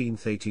 18,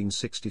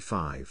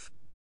 1865.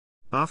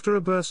 After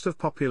a burst of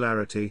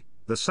popularity,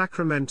 the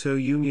Sacramento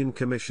Union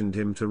commissioned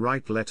him to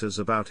write letters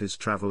about his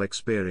travel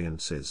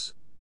experiences.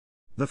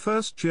 The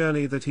first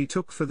journey that he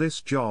took for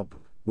this job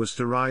was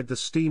to ride the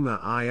steamer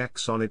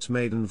Ajax on its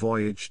maiden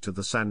voyage to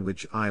the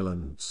Sandwich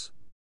Islands.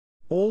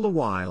 All the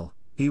while,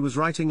 he was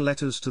writing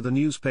letters to the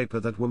newspaper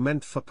that were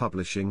meant for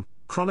publishing,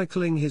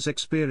 chronicling his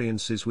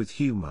experiences with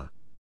humor.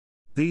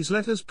 These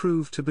letters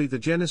proved to be the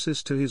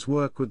genesis to his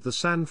work with the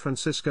San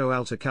Francisco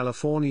Alta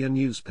California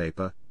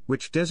newspaper,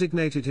 which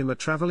designated him a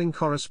traveling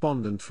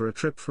correspondent for a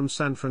trip from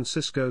San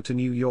Francisco to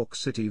New York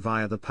City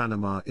via the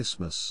Panama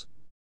Isthmus.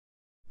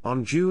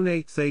 On June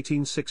 8,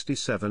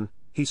 1867,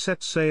 he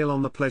set sail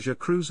on the pleasure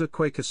cruiser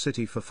Quaker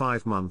City for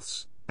 5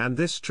 months, and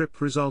this trip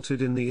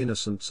resulted in the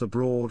Innocents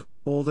Abroad,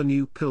 or the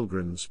New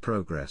Pilgrim's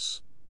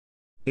Progress.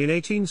 In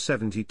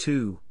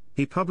 1872,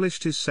 he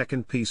published his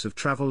second piece of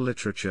travel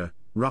literature,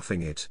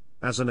 Roughing It,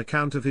 as an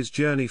account of his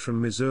journey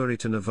from Missouri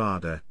to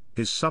Nevada,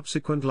 his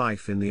subsequent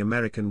life in the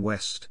American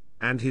West,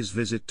 and his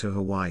visit to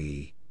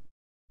Hawaii.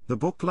 The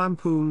book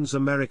lampoons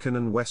American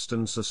and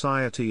Western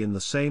society in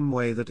the same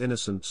way that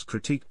Innocents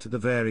critiqued the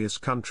various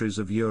countries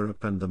of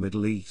Europe and the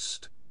Middle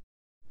East.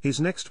 His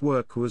next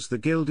work was The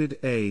Gilded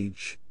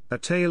Age, A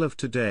Tale of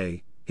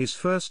Today, his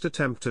first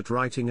attempt at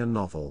writing a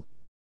novel.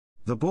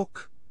 The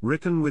book,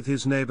 written with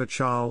his neighbor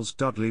Charles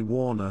Dudley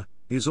Warner,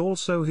 is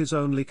also his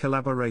only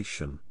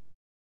collaboration.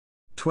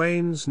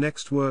 Twain's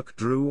next work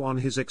drew on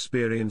his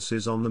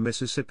experiences on the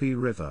Mississippi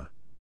River.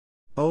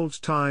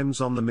 Old Times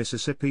on the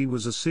Mississippi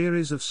was a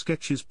series of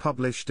sketches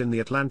published in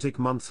the Atlantic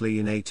Monthly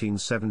in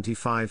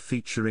 1875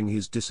 featuring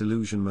his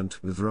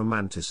disillusionment with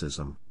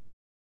Romanticism.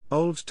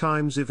 Old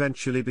Times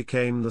eventually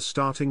became the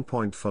starting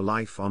point for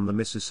life on the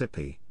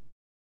Mississippi.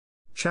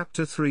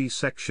 Chapter 3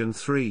 Section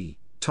 3,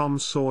 Tom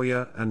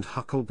Sawyer and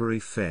Huckleberry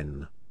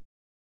Finn.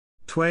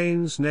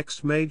 Twain's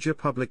next major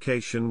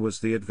publication was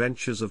The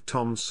Adventures of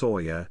Tom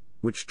Sawyer,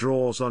 which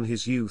draws on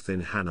his youth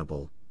in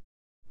Hannibal.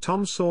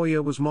 Tom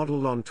Sawyer was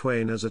modeled on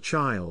Twain as a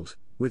child,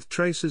 with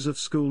traces of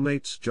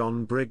schoolmates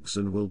John Briggs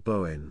and Will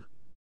Bowen.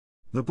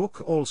 The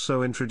book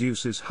also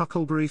introduces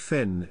Huckleberry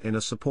Finn in a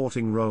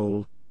supporting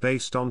role,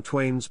 based on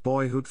Twain's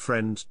boyhood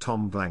friend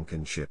Tom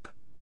Blankenship.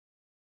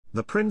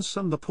 The Prince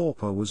and the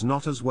Pauper was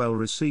not as well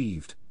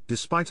received,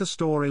 despite a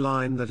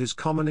storyline that is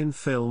common in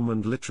film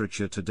and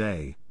literature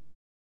today.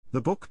 The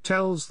book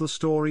tells the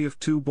story of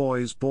two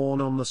boys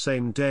born on the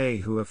same day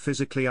who are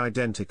physically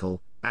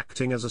identical,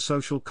 acting as a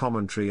social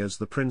commentary as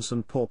the prince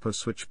and pauper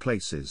switch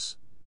places.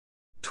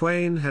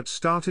 Twain had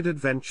started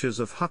Adventures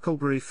of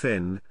Huckleberry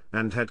Finn,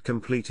 and had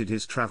completed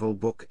his travel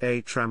book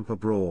A Tramp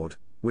Abroad,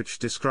 which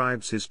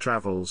describes his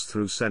travels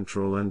through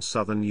Central and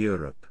Southern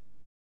Europe.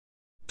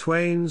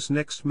 Twain's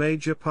next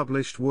major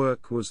published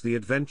work was The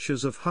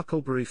Adventures of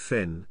Huckleberry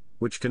Finn,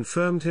 which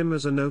confirmed him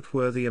as a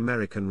noteworthy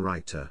American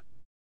writer.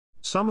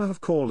 Some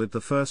have called it the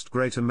first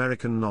great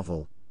American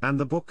novel, and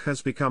the book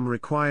has become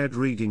required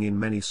reading in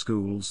many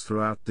schools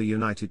throughout the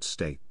United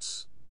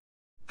States.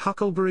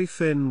 Huckleberry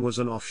Finn was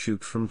an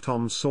offshoot from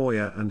Tom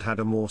Sawyer and had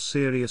a more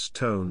serious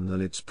tone than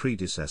its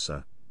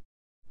predecessor.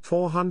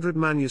 400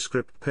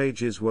 manuscript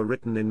pages were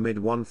written in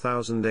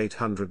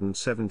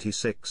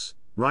mid-1876,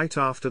 right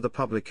after the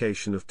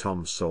publication of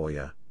Tom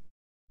Sawyer.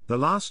 The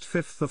last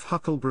fifth of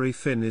Huckleberry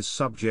Finn is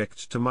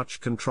subject to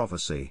much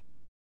controversy.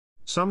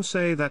 Some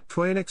say that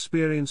Twain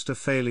experienced a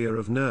failure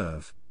of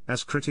nerve,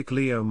 as critic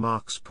Leo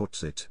Marx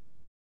puts it.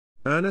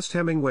 Ernest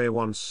Hemingway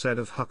once said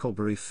of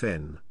Huckleberry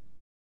Finn,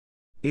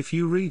 "If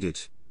you read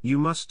it, you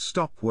must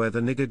stop where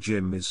the nigger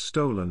Jim is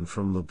stolen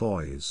from the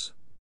boys.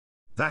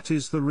 That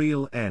is the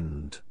real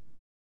end.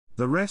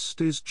 The rest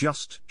is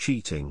just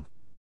cheating."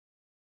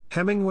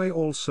 Hemingway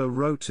also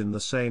wrote in the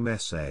same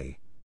essay,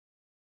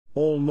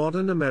 "All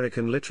modern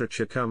American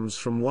literature comes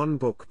from one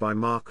book by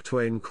Mark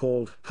Twain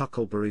called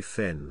Huckleberry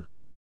Finn."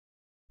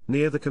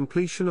 Near the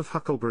completion of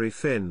Huckleberry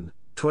Finn,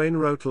 Twain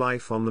wrote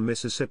Life on the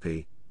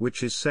Mississippi,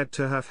 which is said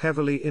to have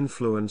heavily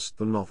influenced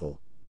the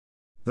novel.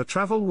 The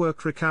travel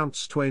work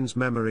recounts Twain's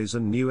memories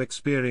and new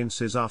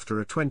experiences after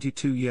a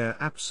 22-year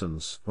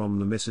absence from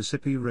the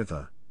Mississippi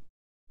River.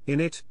 In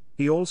it,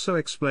 he also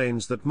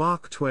explains that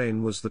Mark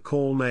Twain was the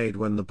call made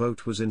when the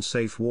boat was in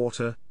safe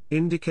water,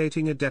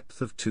 indicating a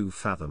depth of 2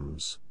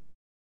 fathoms.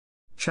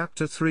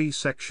 Chapter 3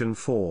 Section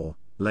 4,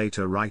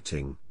 Later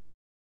Writing.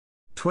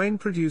 Twain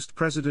produced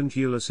President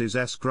Ulysses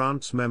S.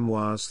 Grant's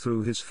memoirs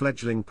through his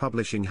fledgling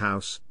publishing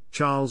house,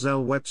 Charles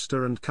L.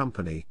 Webster and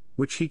Company,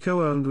 which he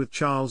co-owned with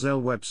Charles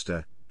L.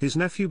 Webster, his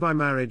nephew by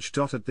marriage.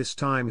 At this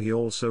time he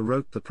also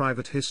wrote the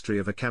private history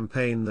of a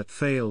campaign that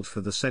failed for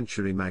the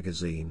Century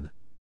magazine.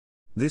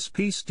 This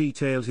piece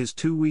detailed his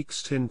 2-week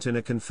stint in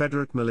a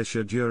Confederate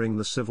militia during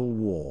the Civil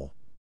War.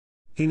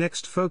 He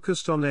next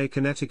focused on A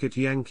Connecticut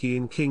Yankee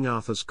in King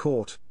Arthur's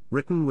Court,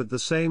 written with the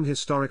same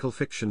historical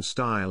fiction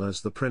style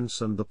as The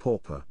Prince and the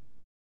Pauper.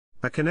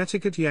 A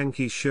Connecticut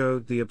Yankee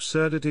showed the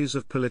absurdities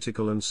of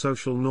political and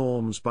social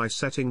norms by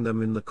setting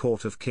them in the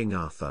court of King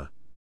Arthur.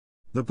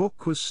 The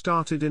book was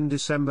started in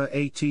December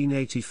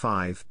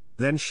 1885,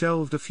 then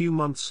shelved a few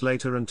months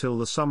later until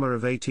the summer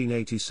of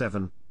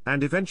 1887,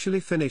 and eventually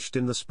finished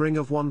in the spring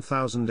of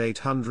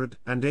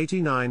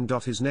 1889.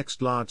 His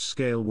next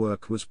large-scale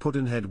work was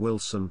Pudd'nhead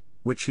Wilson,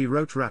 which he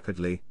wrote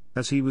rapidly,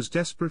 as he was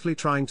desperately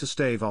trying to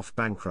stave off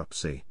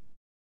bankruptcy.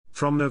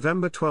 From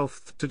November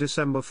 12 to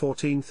December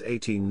 14,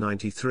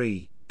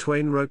 1893,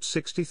 Twain wrote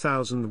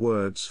 60,000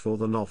 words for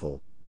the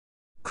novel.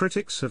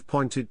 Critics have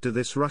pointed to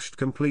this rushed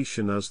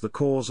completion as the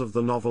cause of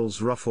the novel's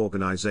rough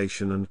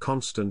organization and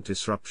constant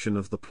disruption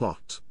of the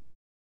plot.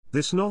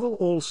 This novel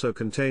also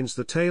contains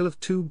the tale of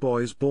 2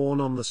 boys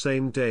born on the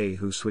same day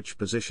who switch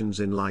positions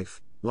in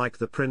life, like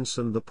the Prince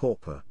and the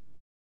Pauper.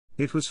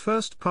 It was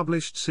first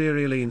published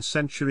serially in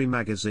Century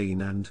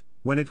magazine and,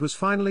 when it was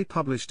finally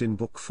published in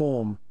book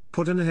form,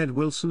 Pudd'nhead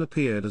Wilson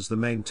appeared as the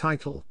main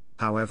title.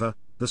 However,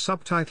 the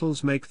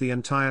subtitles make the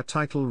entire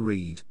title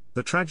read,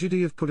 The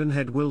Tragedy of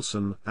Pudd'nhead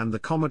Wilson and the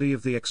Comedy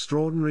of the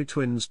Extraordinary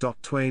Twins.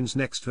 Twain's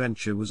next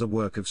venture was a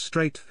work of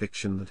straight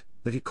fiction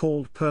that he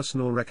called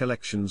Personal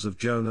Recollections of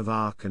Joan of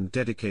Arc and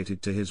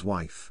dedicated to his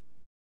wife.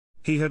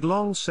 He had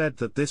long said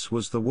that this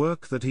was the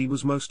work that he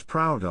was most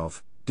proud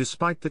of,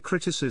 despite the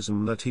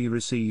criticism that he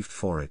received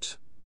for it.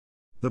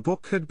 The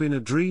book had been a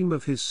dream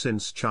of his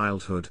since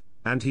childhood,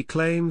 and he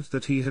claimed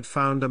that he had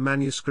found a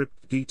manuscript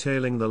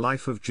detailing the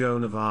life of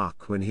Joan of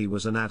Arc when he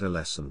was an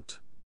adolescent.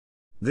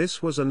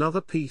 This was another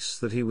piece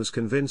that he was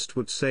convinced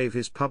would save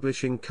his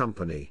publishing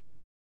company.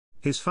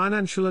 His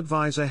financial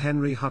advisor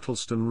Henry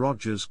Huddleston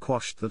Rogers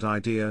quashed that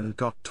idea and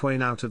got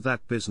Twain out of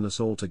that business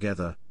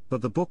altogether,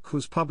 but the book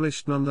was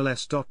published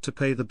nonetheless. To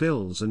pay the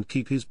bills and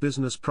keep his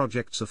business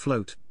projects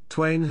afloat,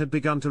 Twain had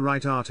begun to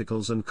write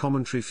articles and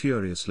commentary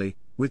furiously,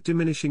 with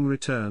diminishing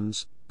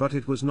returns, but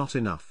it was not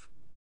enough.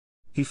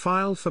 He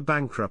filed for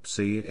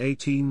bankruptcy in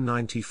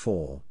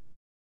 1894.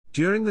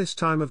 During this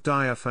time of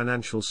dire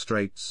financial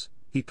straits,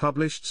 he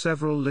published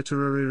several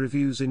literary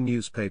reviews in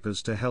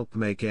newspapers to help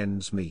make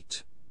ends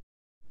meet.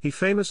 He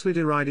famously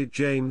derided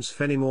James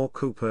Fenimore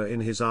Cooper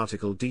in his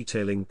article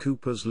detailing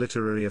Cooper's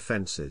literary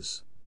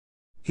offenses.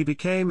 He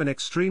became an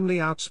extremely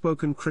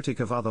outspoken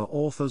critic of other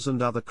authors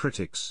and other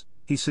critics.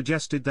 He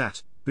suggested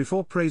that,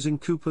 before praising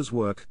Cooper's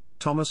work,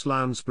 Thomas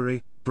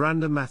Lounsbury,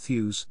 Brander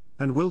Matthews,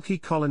 and Wilkie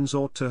Collins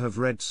ought to have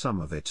read some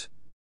of it.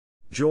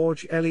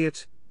 George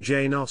Eliot,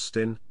 Jane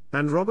Austen,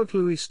 and Robert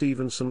Louis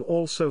Stevenson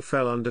also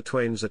fell under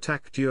Twain's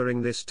attack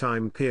during this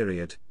time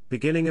period,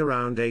 beginning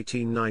around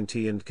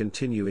 1890 and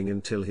continuing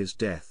until his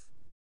death.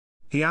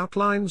 He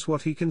outlines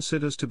what he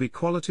considers to be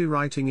quality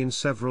writing in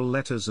several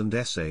letters and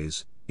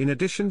essays, in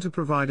addition to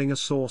providing a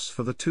source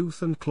for the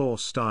tooth and claw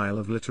style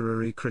of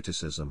literary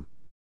criticism.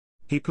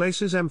 He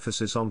places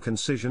emphasis on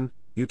concision,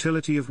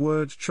 utility of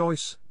word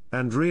choice,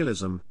 and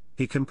realism.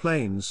 He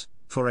complains,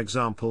 for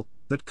example,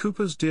 that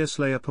Cooper's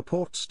Deerslayer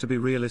purports to be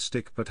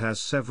realistic but has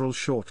several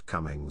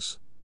shortcomings.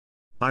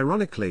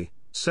 Ironically,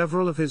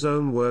 several of his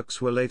own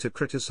works were later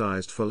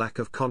criticized for lack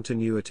of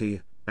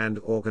continuity and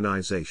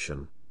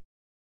organization.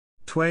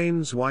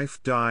 Twain's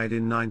wife died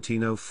in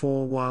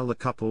 1904 while the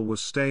couple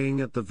was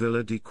staying at the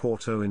Villa di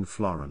Quarto in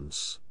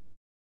Florence.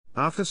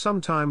 After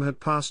some time had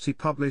passed, he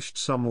published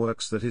some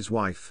works that his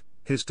wife,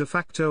 his de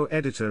facto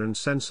editor and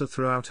censor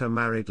throughout her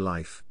married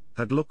life,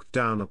 had looked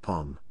down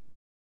upon.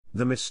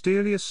 The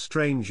Mysterious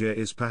Stranger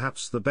is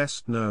perhaps the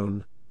best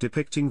known,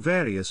 depicting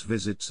various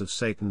visits of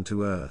Satan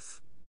to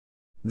Earth.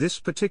 This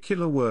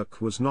particular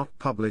work was not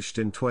published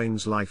in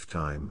Twain's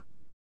lifetime.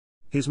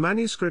 His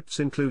manuscripts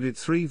included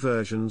 3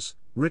 versions,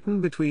 written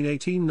between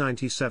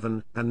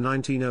 1897 and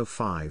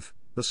 1905,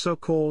 the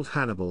so-called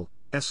Hannibal,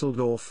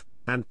 Esseldorf,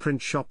 and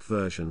print shop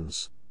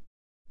versions.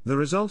 The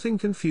resulting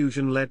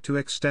confusion led to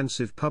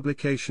extensive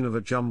publication of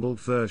a jumbled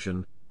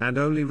version, and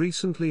only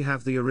recently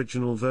have the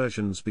original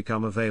versions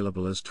become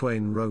available as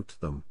Twain wrote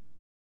them.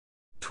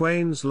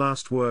 Twain's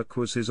last work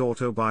was his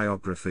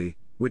autobiography,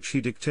 which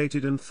he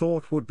dictated and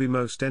thought would be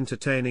most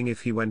entertaining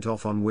if he went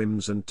off on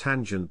whims and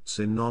tangents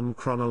in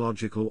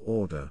non-chronological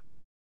order.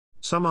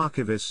 Some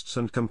archivists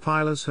and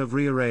compilers have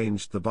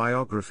rearranged the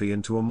biography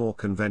into a more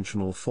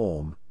conventional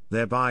form,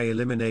 thereby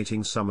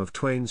eliminating some of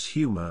Twain's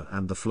humor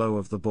and the flow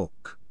of the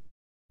book.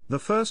 The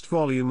first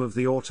volume of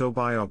the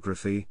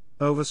autobiography,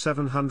 over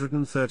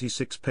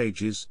 736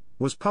 pages,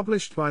 was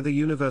published by the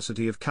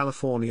University of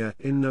California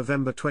in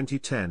November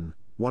 2010,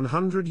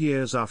 100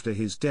 years after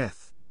his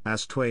death,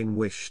 as Twain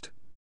wished.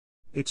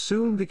 It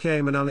soon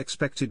became an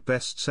unexpected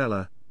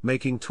bestseller,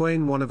 making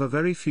Twain one of a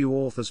very few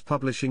authors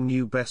publishing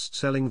new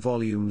best-selling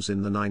volumes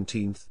in the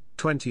 19th,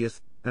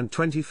 20th, and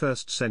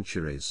 21st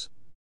centuries.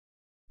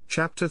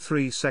 Chapter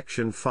 3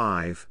 Section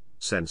 5,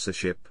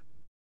 Censorship.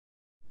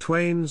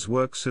 Twain's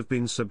works have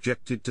been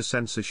subjected to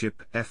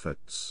censorship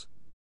efforts.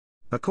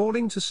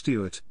 According to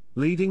Stewart,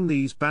 leading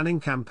these banning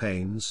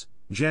campaigns,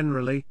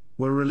 generally,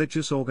 were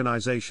religious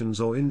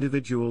organizations or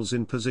individuals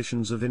in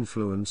positions of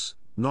influence,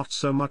 not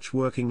so much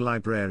working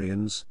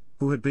librarians,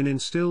 who had been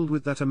instilled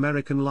with that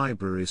American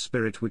library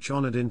spirit which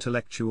honored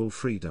intellectual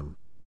freedom.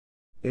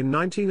 In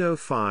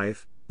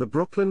 1905, the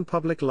Brooklyn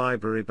Public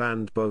Library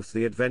banned both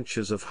The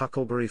Adventures of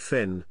Huckleberry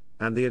Finn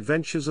and The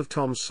Adventures of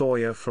Tom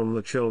Sawyer from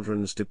the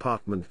children's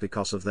department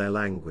because of their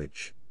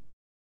language.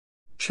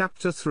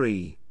 Chapter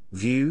 3,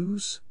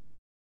 Views.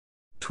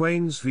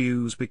 Twain's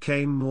views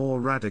became more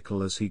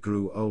radical as he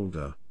grew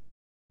older.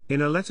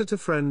 In a letter to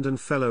friend and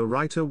fellow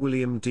writer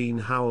William Dean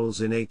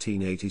Howells in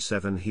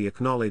 1887, he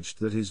acknowledged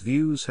that his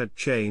views had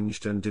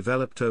changed and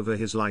developed over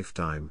his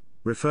lifetime,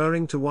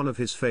 referring to one of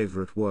his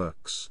favorite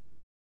works.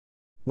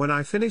 When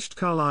I finished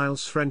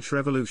Carlyle's French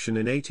Revolution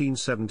in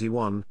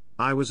 1871,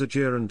 I was a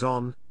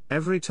Girondin.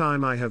 Every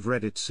time I have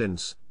read it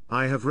since,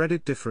 I have read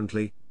it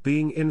differently,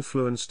 being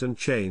influenced and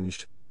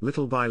changed,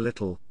 little, by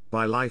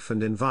life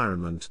and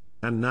environment,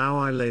 and now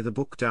I lay the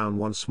book down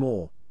once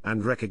more,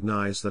 and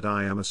recognize that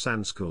I am a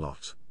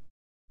sansculotte.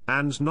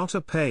 And not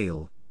a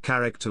pale,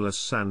 characterless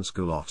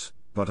sansculotte,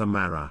 but a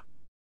Mara.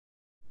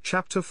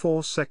 Chapter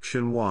 4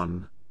 Section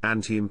 1,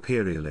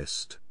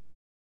 Anti-Imperialist.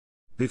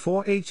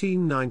 Before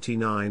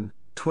 1899,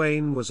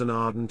 Twain was an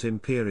ardent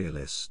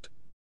imperialist.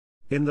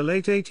 In the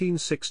late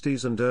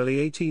 1860s and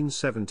early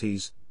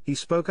 1870s, he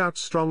spoke out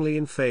strongly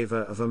in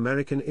favor of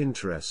American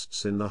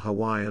interests in the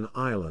Hawaiian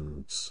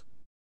Islands.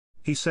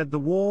 He said the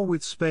war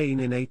with Spain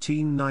in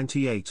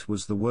 1898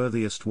 was the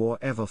worthiest war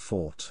ever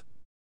fought.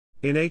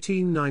 In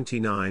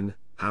 1899,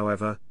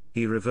 however,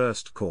 he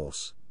reversed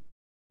course.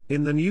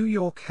 In the New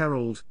York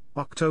Herald,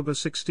 October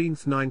 16,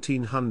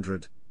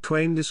 1900,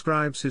 Twain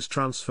describes his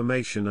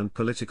transformation and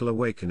political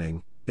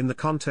awakening, in the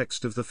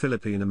context of the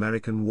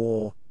Philippine-American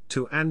War,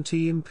 to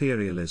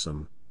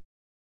anti-imperialism.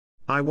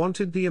 I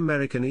wanted the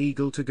American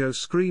eagle to go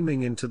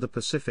screaming into the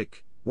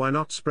Pacific. Why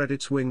not spread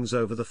its wings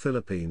over the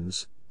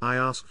Philippines, I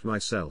asked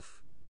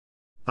myself.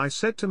 I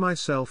said to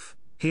myself,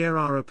 here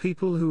are a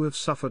people who have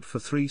suffered for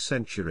 3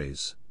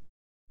 centuries.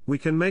 We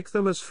can make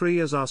them as free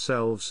as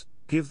ourselves,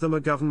 give them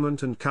a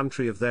government and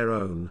country of their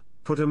own,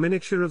 put a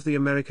miniature of the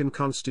American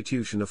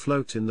Constitution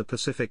afloat in the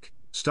Pacific,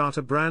 start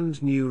a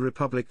brand new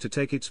republic to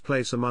take its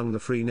place among the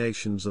free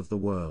nations of the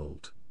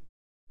world.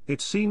 It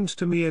seemed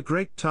to me a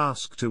great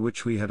task to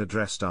which we had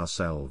addressed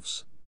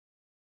ourselves.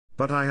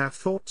 But I have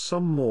thought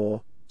some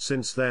more,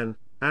 since then,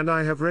 and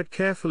I have read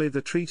carefully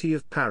the Treaty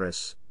of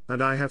Paris,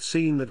 and I have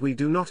seen that we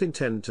do not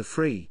intend to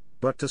free,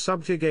 but to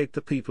subjugate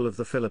the people of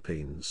the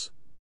Philippines.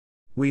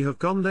 We have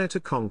gone there to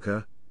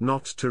conquer,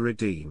 not to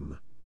redeem.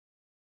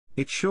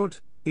 It should,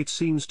 it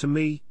seems to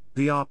me,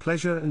 be our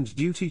pleasure and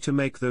duty to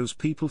make those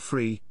people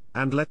free,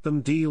 and let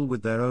them deal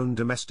with their own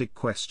domestic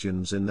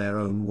questions in their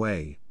own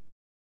way.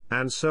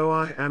 And so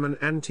I am an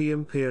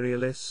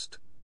anti-imperialist.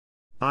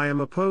 I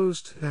am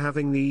opposed to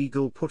having the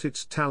eagle put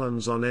its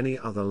talons on any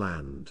other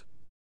land.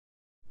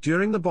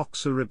 During the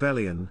Boxer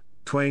Rebellion,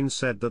 Twain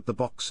said that the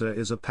Boxer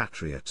is a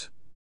patriot.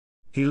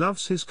 He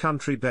loves his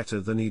country better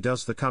than he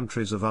does the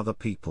countries of other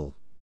people.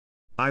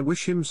 I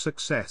wish him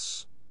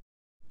success.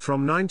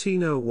 From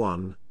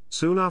 1901,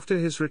 soon after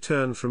his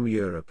return from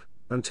Europe,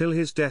 until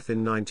his death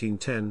in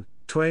 1910,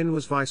 Twain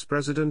was vice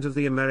president of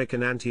the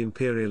American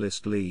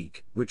Anti-Imperialist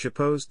League, which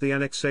opposed the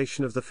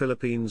annexation of the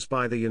Philippines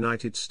by the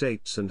United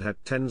States and had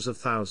tens of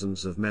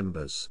thousands of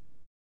members.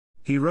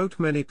 He wrote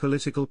many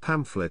political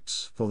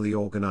pamphlets for the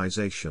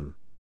organization.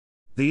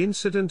 The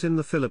incident in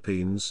the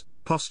Philippines,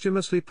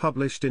 posthumously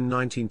published in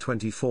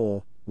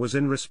 1924, was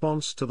in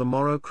response to the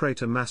Morro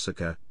Crater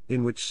massacre,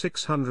 in which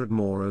 600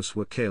 Moros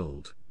were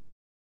killed.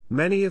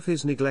 Many of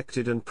his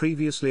neglected and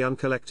previously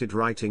uncollected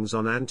writings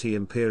on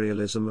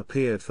anti-imperialism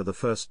appeared for the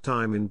first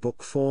time in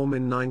book form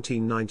in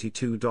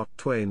 1992.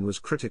 Twain was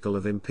critical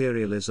of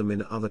imperialism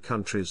in other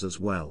countries as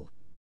well.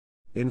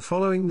 In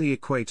Following the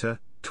Equator,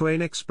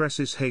 Twain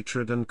expresses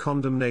hatred and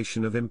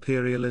condemnation of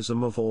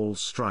imperialism of all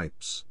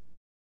stripes.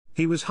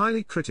 He was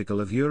highly critical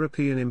of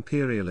European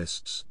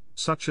imperialists,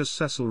 such as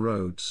Cecil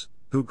Rhodes,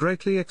 who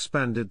greatly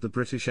expanded the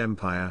British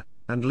Empire,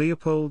 and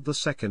Leopold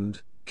II,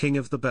 King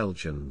of the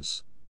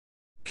Belgians.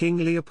 King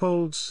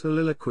Leopold's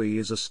soliloquy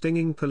is a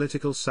stinging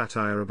political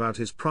satire about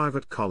his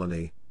private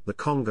colony, the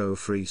Congo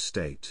Free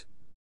State.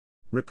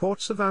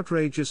 Reports of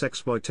outrageous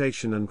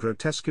exploitation and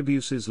grotesque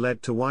abuses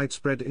led to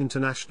widespread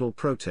international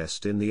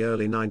protest in the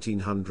early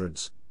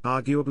 1900s,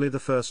 arguably the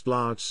first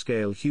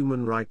large-scale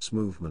human rights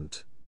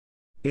movement.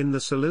 In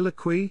the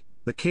soliloquy,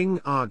 the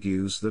king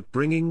argues that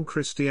bringing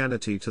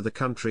Christianity to the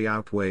country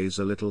outweighs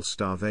a little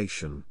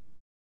starvation.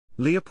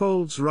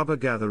 Leopold's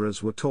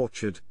rubber-gatherers were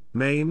tortured,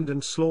 maimed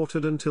and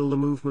slaughtered until the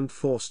movement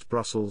forced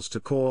Brussels to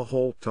call a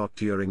halt.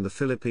 During the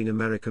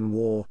Philippine-American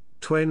War,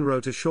 Twain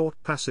wrote a short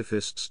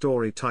pacifist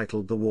story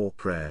titled The War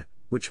Prayer,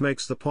 which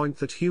makes the point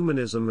that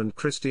humanism and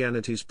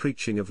Christianity's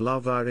preaching of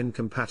love are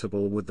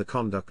incompatible with the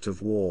conduct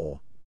of war.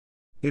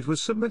 It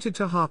was submitted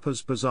to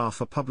Harper's Bazaar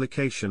for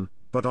publication,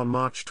 but on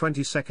March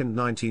 22,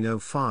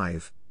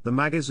 1905, the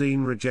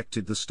magazine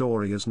rejected the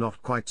story as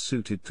not quite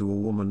suited to a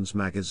woman's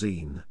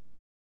magazine.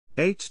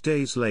 8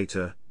 days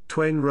later,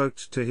 Twain wrote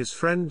to his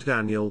friend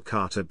Daniel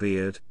Carter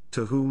Beard,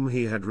 to whom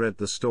he had read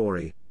the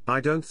story, "I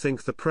don't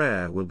think the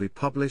prayer will be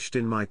published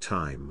in my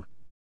time.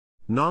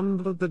 None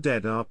but the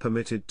dead are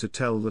permitted to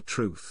tell the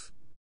truth."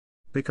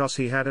 Because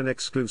he had an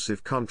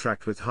exclusive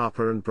contract with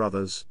Harper &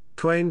 Brothers,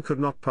 Twain could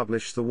not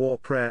publish the War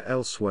Prayer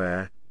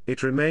elsewhere.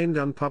 It remained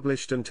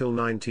unpublished until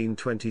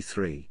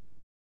 1923.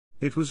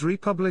 It was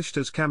republished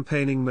as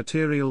campaigning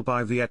material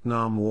by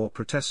Vietnam War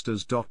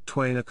protesters.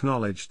 Twain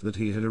acknowledged that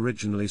he had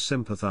originally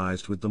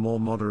sympathized with the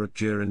more moderate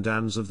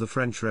Girondins of the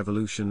French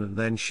Revolution and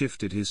then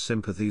shifted his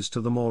sympathies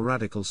to the more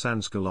radical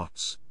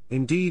Sansculottes,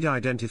 indeed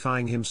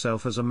identifying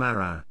himself as a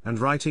Marat and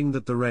writing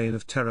that the reign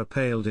of terror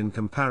paled in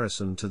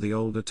comparison to the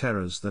older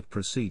terrors that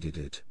preceded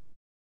it.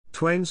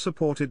 Twain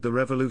supported the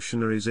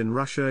revolutionaries in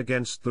Russia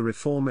against the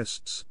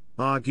reformists,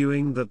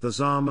 arguing that the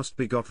Tsar must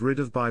be got rid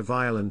of by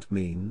violent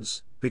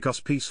means, because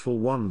peaceful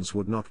ones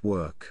would not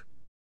work.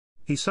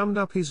 He summed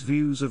up his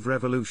views of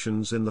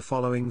revolutions in the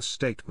following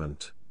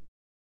statement: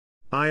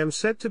 "I am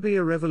said to be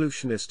a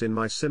revolutionist in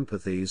my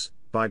sympathies,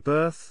 by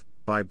birth,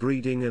 by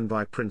breeding and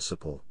by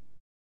principle.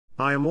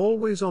 I am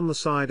always on the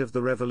side of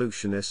the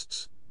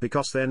revolutionists,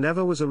 because there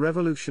never was a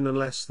revolution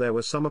unless there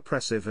were some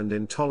oppressive and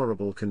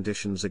intolerable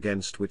conditions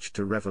against which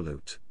to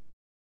revolute."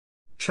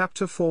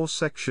 Chapter 4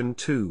 Section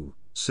 2,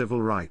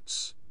 Civil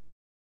Rights.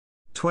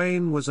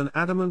 Twain was an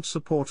adamant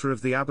supporter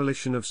of the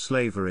abolition of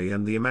slavery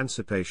and the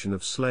emancipation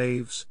of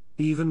slaves,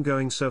 even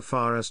going so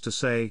far as to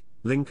say,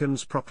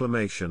 Lincoln's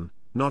proclamation,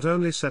 not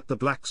only set the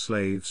black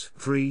slaves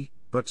free,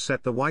 but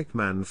set the white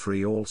man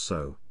free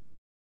also.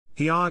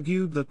 He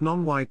argued that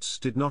non-whites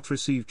did not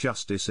receive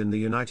justice in the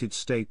United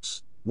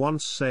States,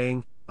 once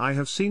saying, "I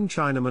have seen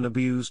Chinamen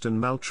abused and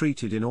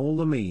maltreated in all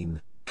the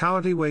mean,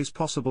 cowardly ways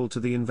possible to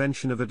the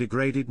invention of a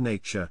degraded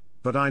nature,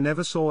 but I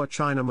never saw a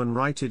Chinaman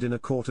righted in a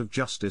court of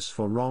justice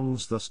for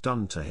wrongs thus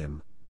done to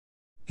him."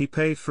 He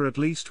paid for at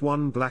least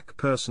one black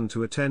person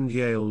to attend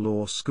Yale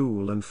Law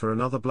School and for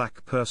another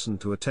black person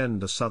to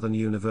attend a Southern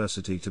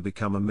university to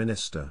become a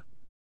minister.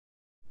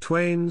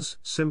 Twain's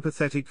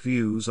sympathetic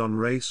views on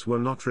race were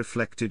not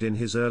reflected in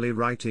his early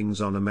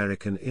writings on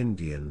American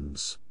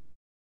Indians.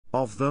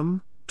 Of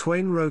them,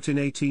 Twain wrote in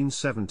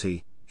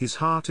 1870, "His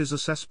heart is a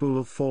cesspool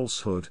of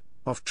falsehood,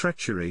 of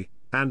treachery,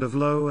 and of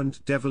low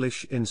and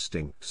devilish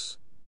instincts.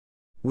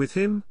 With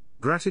him,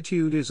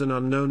 gratitude is an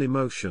unknown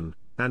emotion,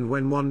 and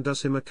when one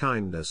does him a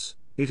kindness,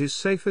 it is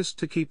safest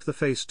to keep the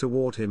face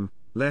toward him,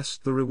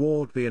 lest the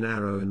reward be an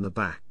arrow in the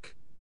back.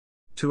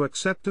 To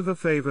accept of a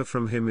favor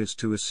from him is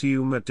to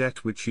assume a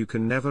debt which you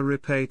can never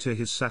repay to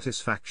his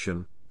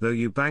satisfaction, though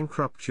you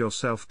bankrupt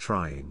yourself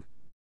trying.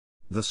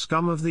 The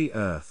scum of the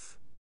earth.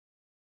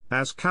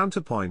 As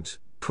counterpoint,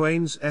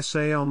 Twain's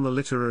essay on the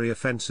literary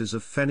offences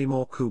of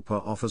Fenimore Cooper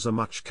offers a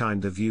much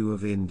kinder view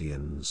of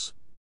Indians.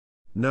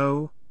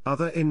 No,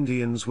 other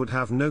Indians would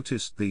have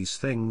noticed these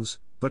things,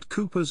 but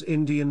Cooper's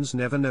Indians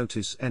never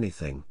notice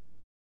anything.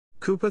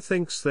 Cooper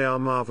thinks they are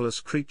marvelous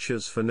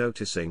creatures for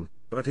noticing,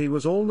 but he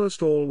was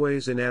almost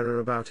always in error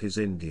about his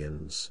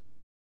Indians.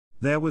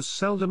 There was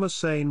seldom a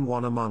sane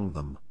one among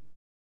them.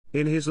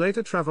 In his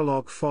later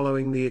travelogue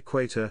following the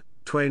equator,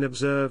 Twain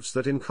observes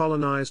that in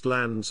colonized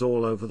lands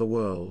all over the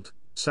world,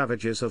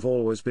 savages have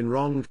always been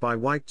wronged by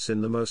whites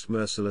in the most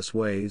merciless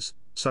ways,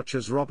 such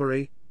as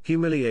robbery,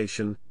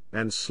 humiliation,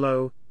 and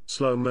slow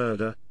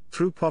murder,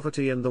 through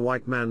poverty and the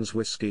white man's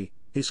whiskey.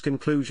 His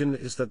conclusion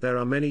is that there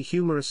are many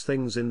humorous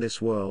things in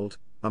this world,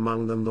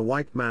 among them the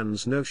white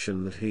man's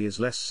notion that he is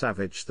less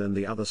savage than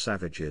the other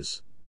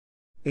savages.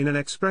 In an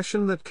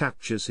expression that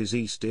captures his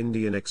East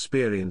Indian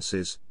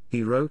experiences,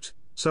 he wrote,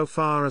 "So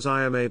far as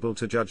I am able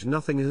to judge,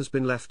 nothing has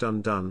been left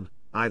undone,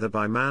 either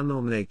by man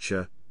or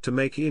nature, to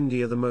make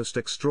India the most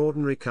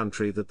extraordinary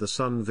country that the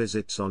sun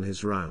visits on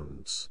his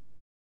rounds.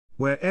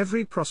 Where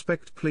every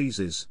prospect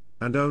pleases,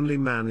 and only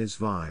man is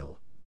vile."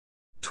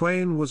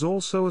 Twain was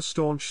also a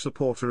staunch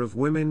supporter of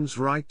women's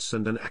rights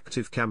and an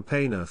active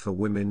campaigner for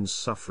women's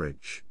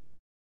suffrage.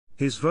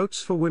 His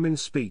Votes for Women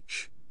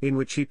speech, in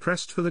which he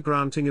pressed for the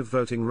granting of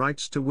voting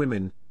rights to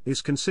women,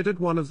 is considered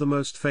one of the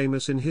most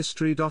famous in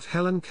history.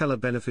 Helen Keller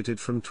benefited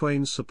from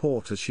Twain's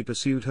support as she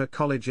pursued her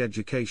college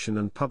education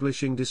and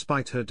publishing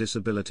despite her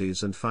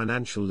disabilities and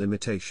financial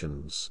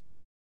limitations.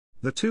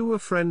 The two were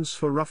friends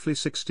for roughly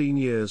 16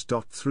 years.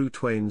 Through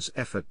Twain's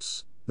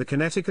efforts, the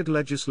Connecticut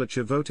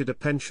legislature voted a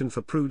pension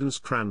for Prudence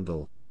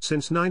Crandall,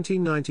 since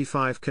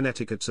 1995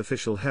 Connecticut's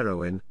official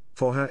heroine,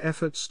 for her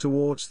efforts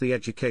towards the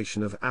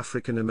education of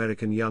African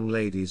American young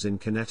ladies in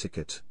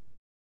Connecticut.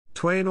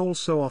 Twain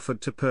also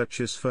offered to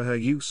purchase for her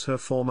use her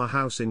former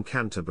house in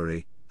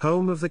Canterbury,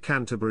 home of the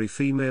Canterbury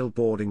Female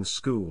Boarding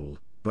School,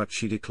 but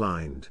she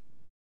declined.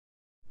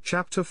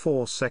 Chapter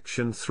 4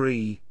 Section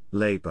 3,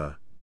 Labor.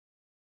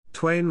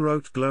 Twain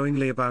wrote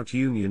glowingly about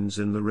unions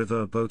in the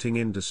river boating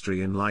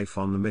industry in Life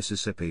on the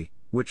Mississippi,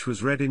 which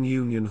was read in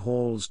union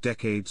halls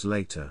decades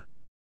later.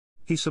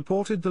 He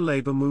supported the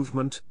labor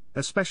movement,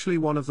 especially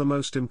one of the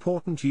most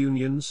important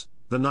unions,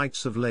 the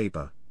Knights of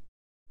Labor.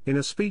 In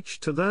a speech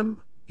to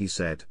them, he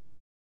said,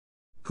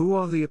 "Who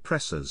are the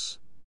oppressors?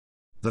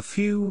 The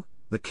few,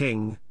 the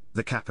king,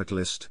 the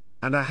capitalist,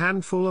 and a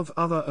handful of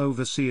other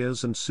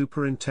overseers and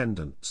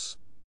superintendents.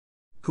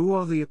 Who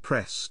are the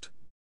oppressed?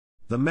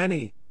 The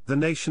many, the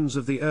nations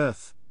of the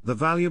earth, the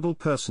valuable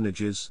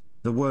personages,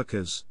 the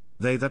workers,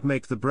 they that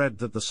make the bread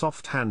that the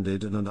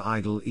soft-handed and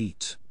idle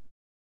eat."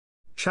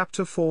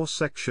 Chapter 4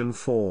 Section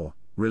 4,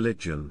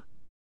 Religion.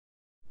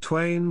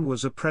 Twain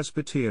was a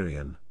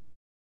Presbyterian.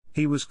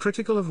 He was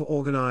critical of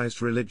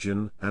organized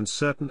religion and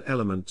certain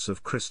elements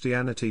of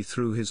Christianity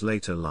through his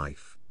later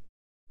life.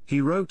 He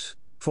wrote,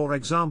 for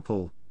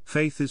example,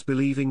 "Faith is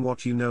believing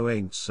what you know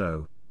ain't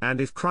so,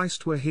 and if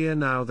Christ were here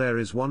now there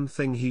is one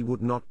thing he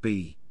would not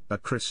be, a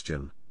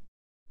Christian."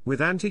 With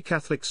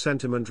anti-Catholic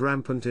sentiment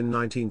rampant in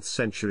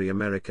 19th-century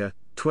America,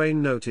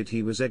 Twain noted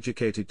he was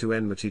educated to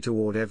enmity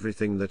toward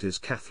everything that is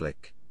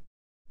Catholic.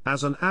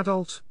 As an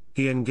adult,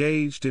 he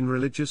engaged in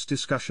religious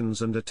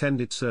discussions and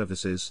attended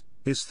services,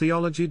 his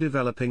theology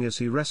developing as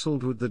he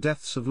wrestled with the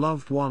deaths of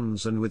loved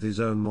ones and with his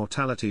own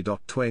mortality.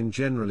 Twain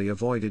generally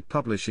avoided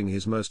publishing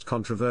his most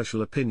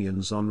controversial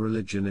opinions on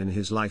religion in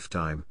his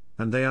lifetime,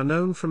 and they are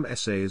known from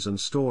essays and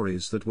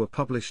stories that were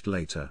published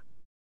later.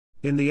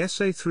 In the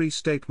essay Three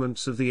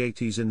Statements of the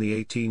 80s in the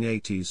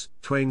 1880s,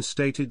 Twain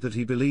stated that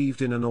he believed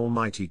in an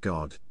almighty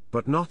God,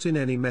 but not in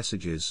any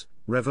messages,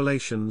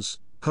 revelations,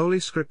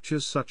 holy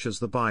scriptures such as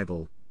the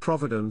Bible,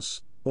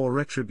 providence, or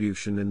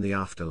retribution in the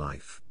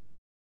afterlife.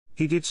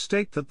 He did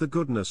state that the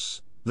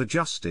goodness, the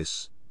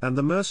justice, and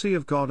the mercy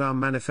of God are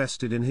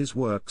manifested in his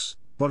works,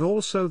 but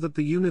also that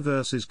the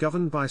universe is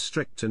governed by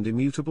strict and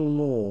immutable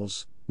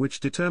laws, which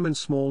determine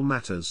small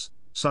matters,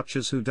 such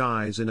as who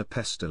dies in a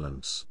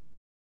pestilence.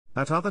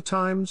 At other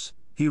times,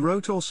 he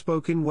wrote or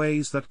spoke in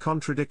ways that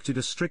contradicted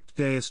a strict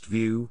deist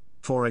view,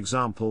 for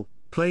example,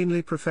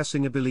 plainly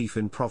professing a belief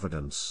in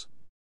providence.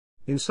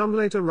 In some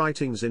later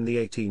writings in the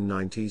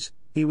 1890s,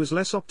 he was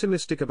less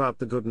optimistic about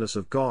the goodness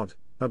of God,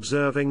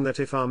 observing that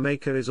if our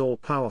Maker is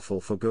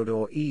all-powerful for good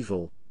or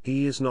evil,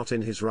 he is not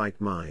in his right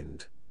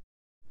mind.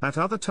 At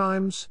other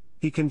times,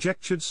 he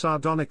conjectured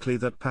sardonically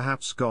that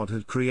perhaps God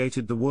had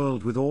created the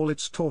world with all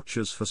its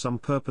tortures for some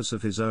purpose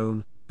of his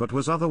own, but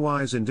was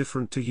otherwise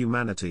indifferent to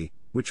humanity,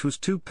 which was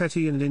too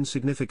petty and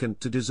insignificant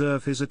to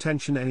deserve his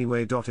attention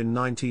anyway. In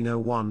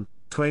 1901,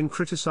 Twain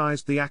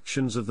criticized the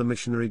actions of the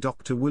missionary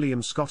Dr.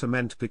 William Scott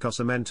Ament because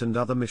Ament and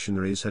other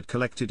missionaries had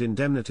collected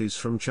indemnities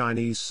from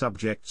Chinese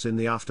subjects in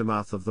the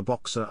aftermath of the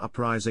Boxer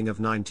Uprising of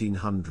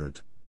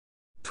 1900.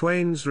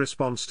 Twain's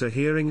response to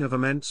hearing of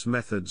Ament's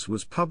methods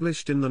was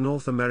published in the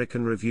North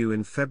American Review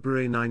in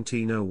February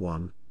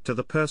 1901, To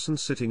the Person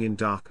Sitting in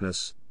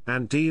Darkness,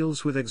 and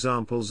deals with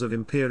examples of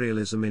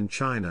imperialism in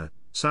China,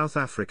 South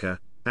Africa,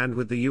 and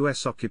with the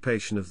U.S.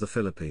 occupation of the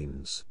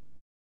Philippines.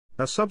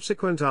 A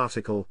subsequent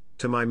article,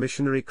 To My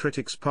Missionary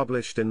Critics,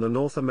 published in the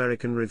North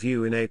American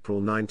Review in April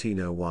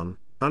 1901,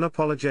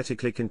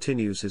 unapologetically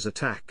continues his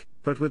attack,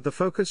 but with the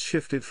focus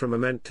shifted from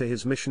Ament to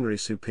his missionary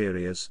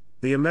superiors,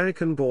 the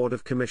American Board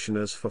of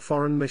Commissioners for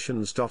Foreign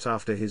Missions.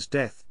 After his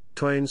death,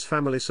 Twain's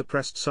family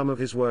suppressed some of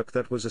his work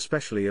that was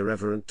especially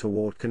irreverent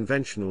toward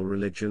conventional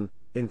religion,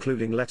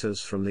 including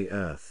Letters from the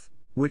Earth,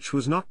 which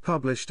was not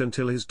published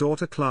until his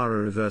daughter Clara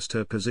reversed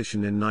her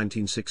position in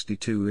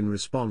 1962 in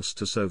response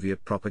to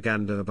Soviet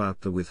propaganda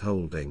about the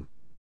withholding.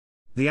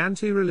 The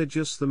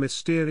anti-religious The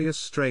Mysterious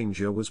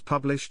Stranger was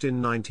published in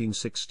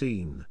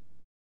 1916.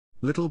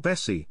 Little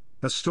Bessie,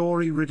 a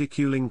story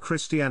ridiculing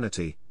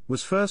Christianity,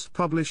 was first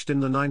published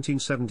in the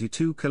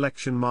 1972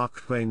 collection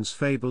Mark Twain's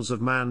Fables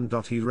of Man.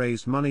 He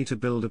raised money to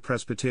build a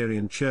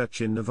Presbyterian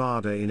church in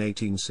Nevada in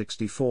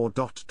 1864.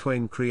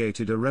 Twain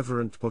created a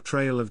reverent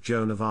portrayal of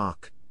Joan of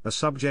Arc, a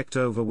subject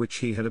over which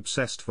he had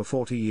obsessed for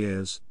 40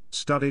 years,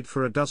 studied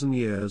for a dozen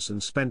years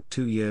and spent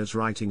 2 years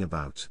writing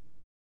about.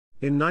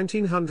 In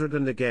 1900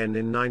 and again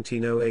in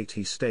 1908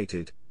 he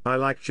stated, "I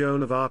like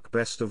Joan of Arc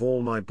best of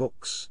all my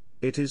books,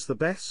 it is the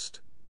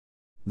best."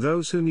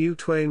 Those who knew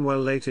Twain well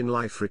late in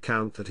life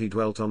recount that he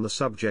dwelt on the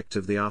subject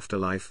of the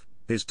afterlife,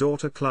 his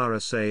daughter Clara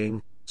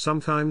saying,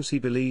 "Sometimes he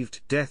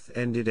believed death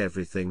ended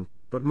everything,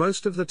 but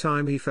most of the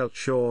time he felt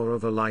sure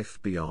of a life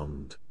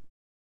beyond."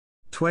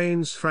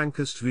 Twain's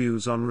frankest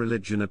views on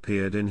religion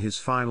appeared in his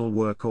final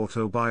work,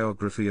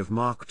 Autobiography of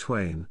Mark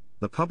Twain,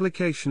 the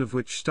publication of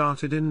which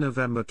started in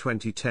November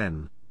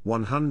 2010,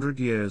 100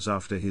 years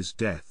after his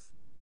death.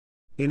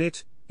 In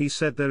it, he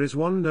said, "There is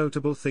one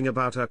notable thing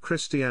about our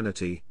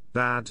Christianity,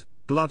 bad,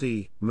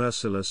 bloody,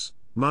 merciless,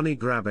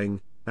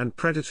 money-grabbing, and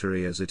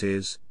predatory as it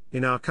is,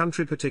 in our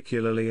country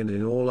particularly and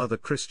in all other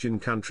Christian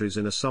countries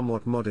in a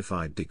somewhat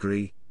modified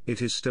degree,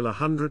 it is still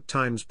 100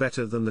 times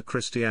better than the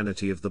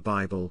Christianity of the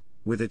Bible,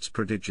 with its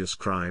prodigious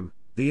crime,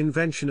 the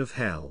invention of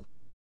hell.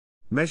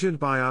 Measured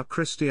by our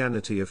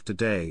Christianity of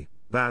today,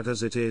 bad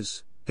as it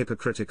is,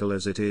 hypocritical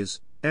as it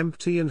is,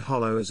 empty and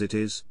hollow as it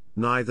is,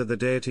 neither the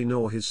deity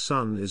nor his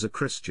son is a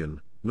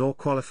Christian, nor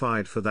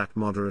qualified for that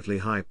moderately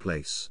high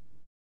place.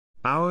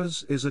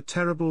 Ours is a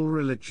terrible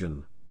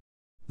religion.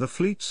 The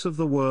fleets of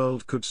the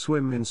world could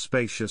swim in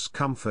spacious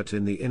comfort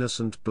in the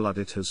innocent blood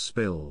it has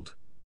spilled."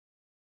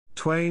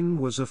 Twain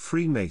was a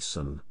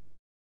Freemason.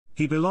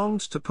 He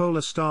belonged to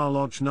Polar Star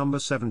Lodge No.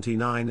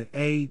 79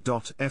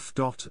 A.F.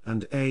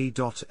 and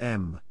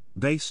A.M,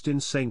 based in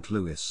St.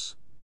 Louis.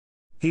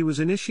 He was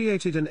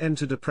initiated and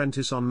entered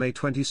apprentice on May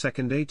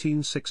 22,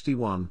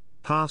 1861,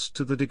 passed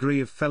to the degree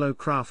of Fellow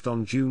Craft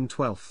on June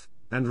 12,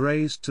 and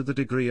raised to the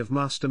degree of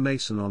Master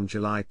Mason on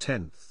July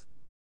 10.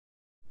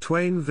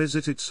 Twain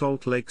visited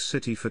Salt Lake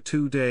City for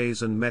 2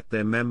 days and met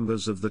there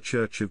members of the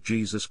Church of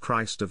Jesus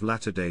Christ of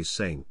Latter-day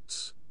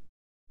Saints.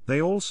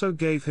 They also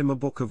gave him a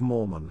Book of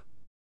Mormon.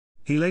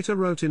 He later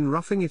wrote in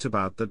Roughing It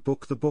about that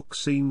book, "The book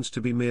seems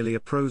to be merely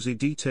a prosy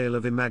detail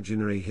of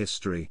imaginary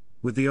history,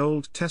 with the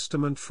Old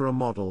Testament for a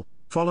model,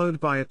 followed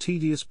by a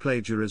tedious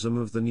plagiarism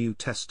of the New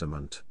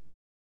Testament."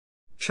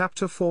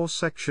 Chapter 4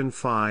 Section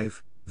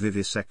 5,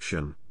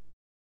 Vivisection.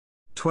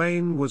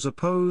 Twain was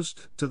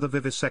opposed to the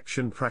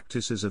vivisection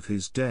practices of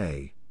his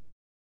day.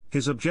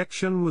 His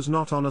objection was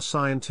not on a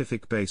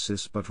scientific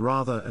basis but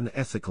rather an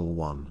ethical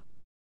one.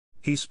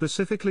 He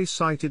specifically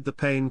cited the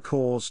pain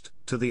caused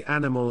to the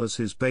animal as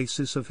his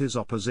basis of his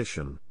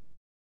opposition.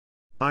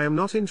 "I am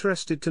not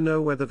interested to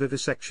know whether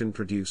vivisection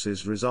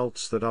produces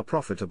results that are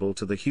profitable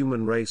to the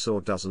human race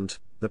or doesn't.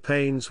 The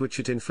pains which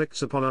it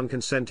inflicts upon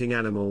unconsenting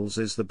animals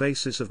is the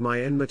basis of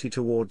my enmity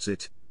towards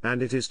it,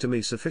 and it is to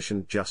me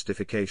sufficient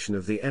justification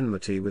of the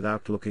enmity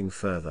without looking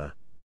further."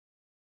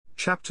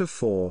 Chapter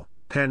 4,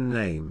 Pen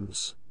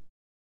Names.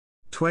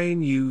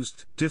 Twain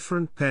used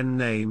different pen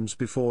names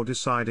before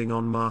deciding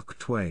on Mark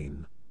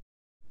Twain.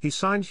 He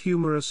signed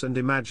humorous and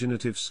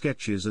imaginative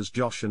sketches as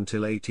Josh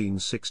until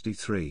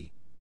 1863.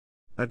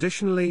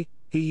 Additionally,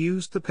 he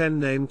used the pen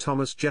name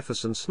Thomas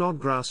Jefferson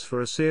Snodgrass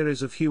for a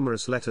series of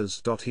humorous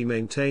letters. He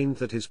maintained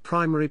that his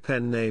primary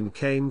pen name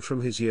came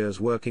from his years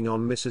working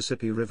on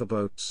Mississippi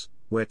riverboats,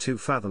 where 2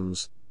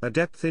 fathoms, a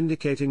depth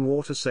indicating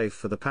water safe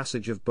for the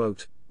passage of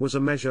boat, was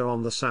a measure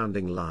on the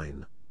sounding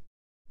line.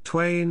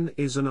 Twain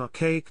is an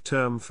archaic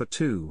term for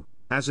two,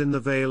 as in the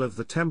veil of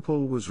the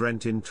temple was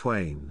rent in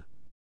twain.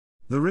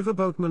 The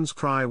riverboatman's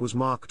cry was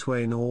Mark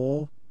Twain,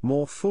 or,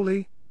 more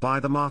fully, by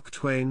the Mark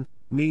Twain,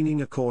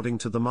 meaning according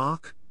to the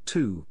Mark,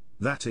 2,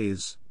 that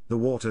is, the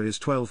water is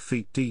 12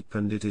 feet deep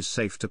and it is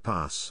safe to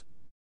pass.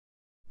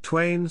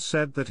 Twain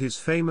said that his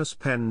famous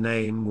pen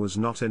name was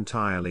not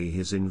entirely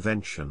his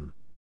invention.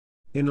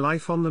 In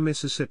Life on the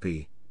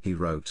Mississippi, he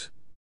wrote,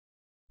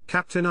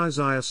 "Captain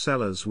Isaiah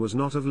Sellers was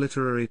not of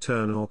literary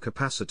turn or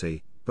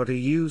capacity, but he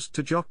used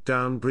to jot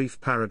down brief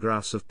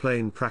paragraphs of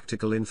plain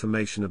practical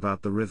information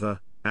about the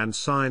river, and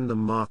sign them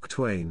Mark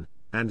Twain,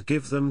 and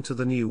give them to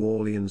the New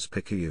Orleans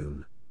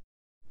Picayune.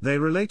 They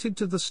related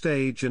to the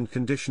stage and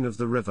condition of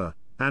the river,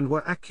 and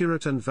were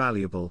accurate and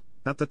valuable,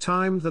 At the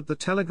time that the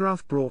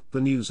telegraph brought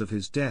the news of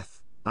his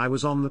death, I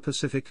was on the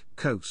Pacific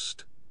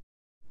coast.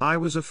 I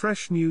was a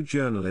fresh new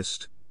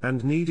journalist,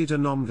 and needed a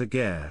nom de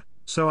guerre,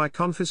 so I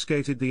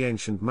confiscated the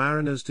ancient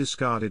mariner's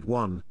discarded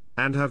one,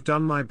 and have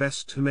done my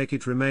best to make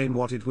it remain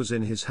what it was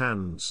in his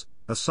hands,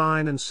 a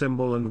sign and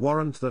symbol and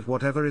warrant that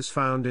whatever is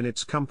found in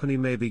its company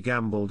may be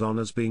gambled on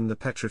as being the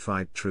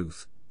petrified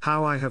truth.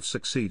 How I have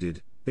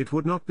succeeded, it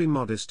would not be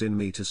modest in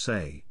me to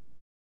say.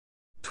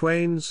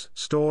 Twain's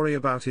story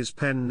about his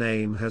pen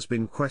name has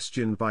been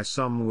questioned by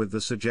some with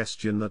the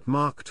suggestion that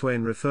Mark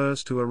Twain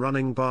refers to a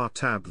running bar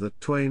tab that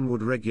Twain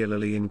would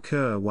regularly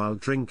incur while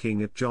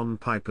drinking at John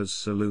Piper's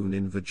saloon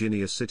in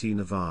Virginia City,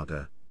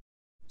 Nevada.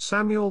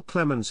 Samuel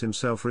Clemens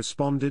himself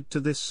responded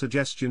to this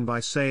suggestion by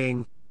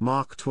saying,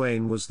 Mark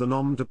Twain was the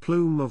nom de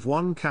plume of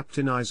one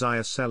Captain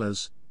Isaiah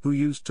Sellers, who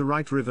used to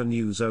write river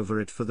news over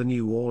it for the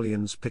New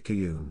Orleans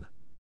Picayune.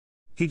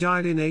 He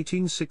died in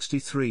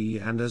 1863,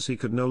 and as he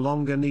could no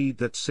longer need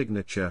that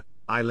signature,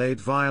 I laid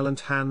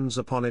violent hands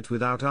upon it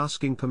without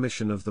asking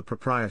permission of the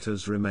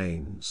proprietor's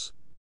remains.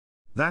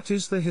 That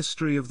is the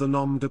history of the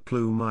nom de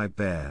plume I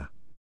bear.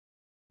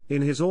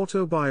 In his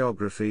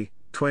autobiography,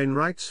 Twain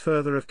writes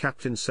further of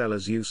Captain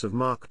Sellers' use of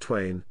Mark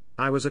Twain,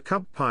 I was a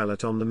cub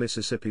pilot on the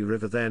Mississippi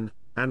River then,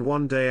 and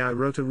one day I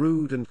wrote a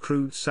rude and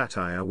crude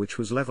satire which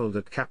was leveled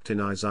at Captain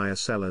Isaiah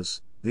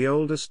Sellers, the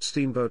oldest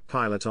steamboat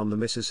pilot on the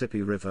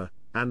Mississippi River,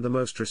 and the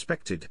most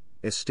respected,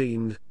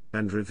 esteemed,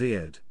 and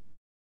revered.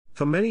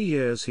 For many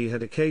years he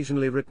had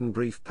occasionally written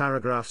brief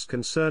paragraphs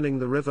concerning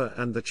the river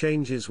and the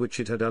changes which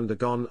it had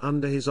undergone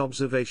under his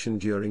observation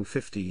during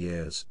 50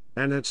 years,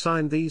 and had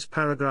signed these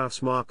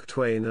paragraphs Mark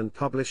Twain and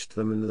published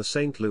them in the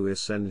St.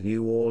 Louis and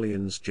New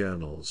Orleans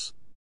journals.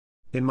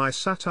 In my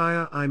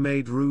satire I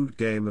made rude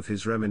game of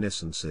his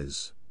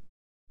reminiscences.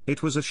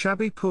 It was a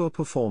shabby poor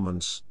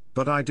performance,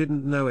 but I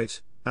didn't know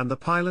it, and the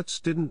pilots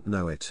didn't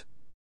know it.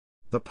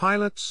 The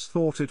pilots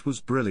thought it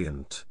was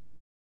brilliant.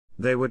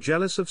 They were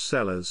jealous of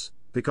Sellers,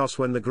 because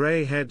when the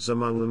grey heads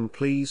among them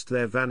pleased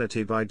their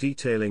vanity by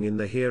detailing in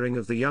the hearing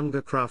of the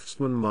younger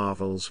craftsmen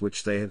marvels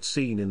which they had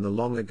seen in the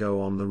long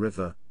ago on the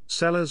river,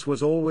 Sellers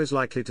was always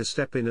likely to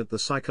step in at the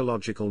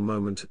psychological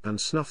moment and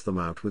snuff them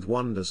out with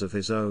wonders of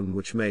his own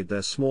which made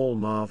their small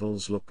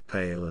marvels look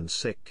pale and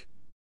sick.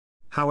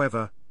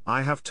 However,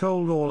 I have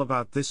told all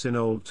about this in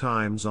old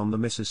times on the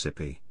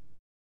Mississippi.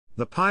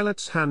 The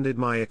pilots handed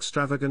my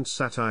extravagant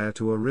satire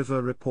to a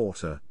river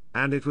reporter,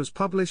 and it was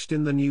published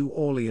in the New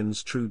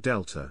Orleans True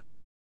Delta.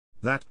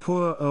 That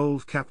poor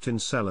old Captain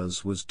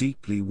Sellers was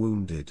deeply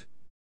wounded.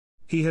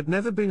 He had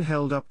never been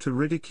held up to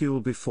ridicule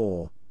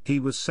before, he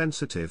was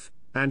sensitive,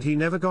 and he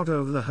never got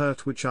over the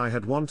hurt which I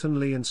had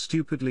wantonly and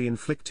stupidly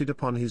inflicted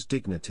upon his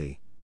dignity.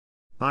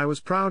 I was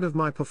proud of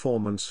my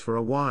performance for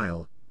a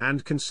while,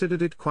 and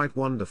considered it quite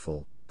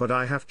wonderful, but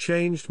I have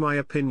changed my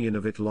opinion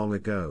of it long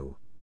ago.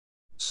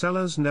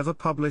 Sellers never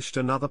published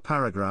another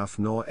paragraph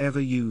nor ever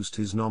used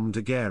his nom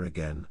de guerre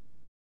again.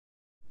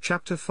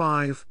 Chapter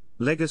 5,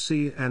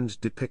 Legacy and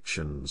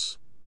Depictions.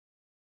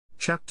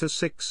 Chapter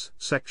 6,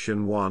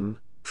 Section 1,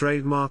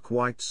 Trademark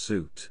White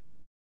Suit.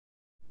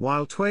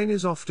 While Twain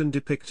is often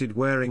depicted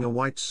wearing a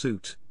white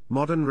suit,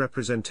 modern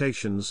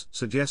representations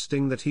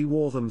suggesting that he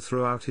wore them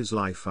throughout his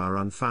life are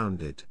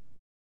unfounded.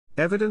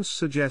 Evidence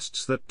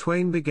suggests that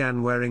Twain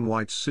began wearing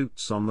white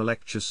suits on the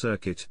lecture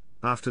circuit,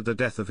 after the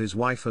death of his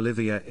wife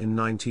Olivia in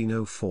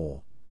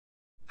 1904.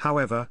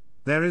 However,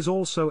 there is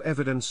also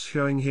evidence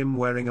showing him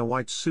wearing a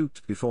white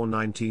suit before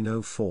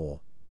 1904.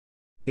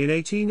 In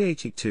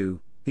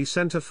 1882, he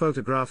sent a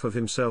photograph of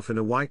himself in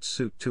a white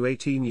suit to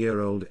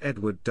 18-year-old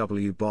Edward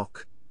W.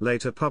 Bok,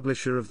 later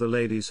publisher of the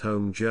Ladies'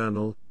 Home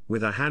Journal,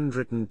 with a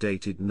handwritten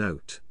dated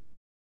note.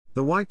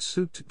 The white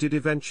suit did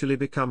eventually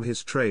become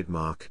his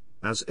trademark,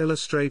 as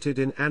illustrated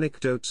in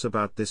anecdotes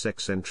about this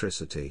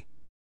eccentricity.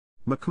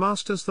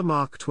 McMaster's The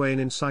Mark Twain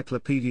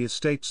Encyclopedia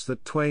states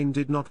that Twain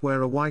did not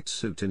wear a white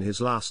suit in his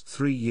last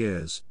 3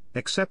 years,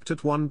 except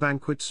at one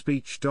banquet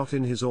speech.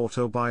 In his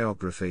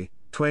autobiography,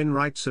 Twain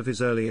writes of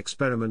his early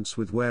experiments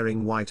with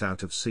wearing white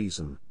out of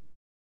season.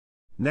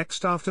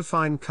 Next after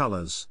fine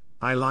colors,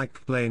 I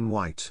like plain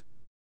white.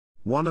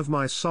 One of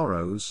my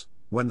sorrows,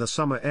 when the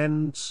summer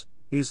ends,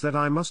 is that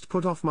I must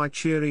put off my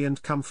cheery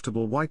and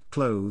comfortable white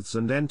clothes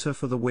and enter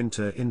for the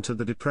winter into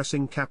the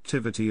depressing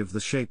captivity of the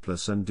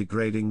shapeless and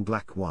degrading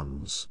black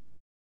ones.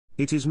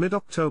 It is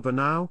mid-October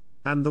now,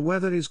 and the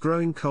weather is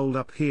growing cold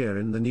up here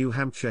in the New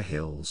Hampshire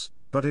hills,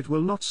 but it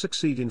will not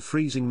succeed in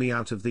freezing me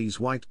out of these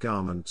white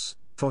garments,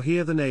 for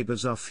here the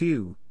neighbors are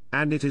few,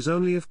 and it is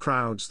only of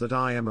crowds that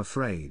I am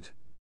afraid.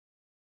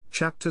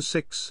 Chapter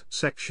 6,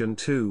 Section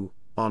 2,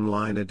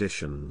 Online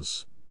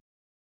Editions.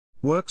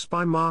 Works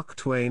by Mark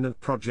Twain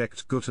at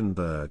Project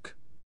Gutenberg.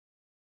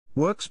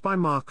 Works by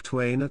Mark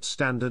Twain at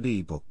Standard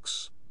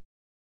eBooks.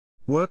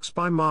 Works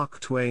by Mark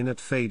Twain at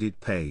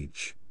Faded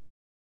Page.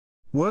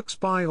 Works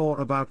by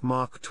or about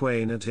Mark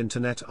Twain at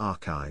Internet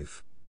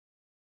Archive.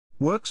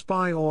 Works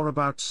by or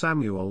about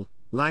Samuel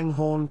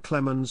Langhorne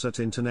Clemens at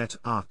Internet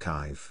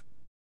Archive.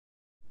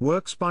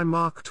 Works by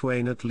Mark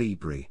Twain at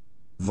Libri,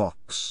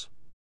 Vox.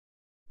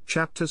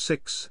 Chapter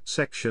 6,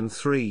 Section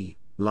 3,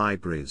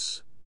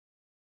 Libraries.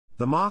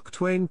 The Mark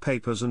Twain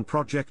Papers and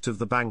Project of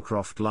the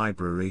Bancroft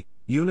Library,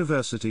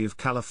 University of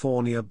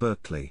California,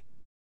 Berkeley.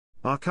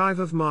 Archive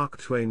of Mark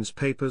Twain's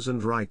Papers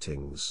and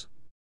Writings.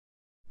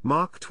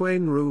 Mark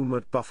Twain Room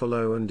at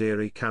Buffalo and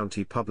Erie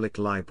County Public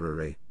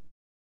Library.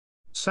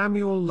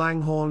 Samuel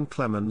Langhorne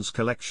Clemens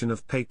Collection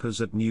of Papers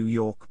at New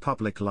York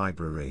Public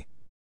Library.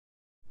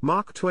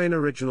 Mark Twain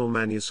Original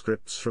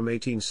Manuscripts from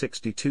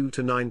 1862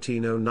 to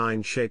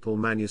 1909 Shapel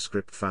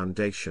Manuscript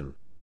Foundation.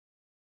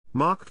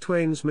 Mark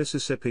Twain's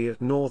Mississippi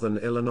at Northern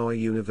Illinois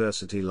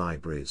University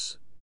Libraries.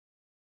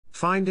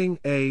 Finding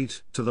Aid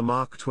to the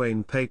Mark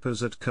Twain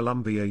Papers at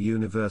Columbia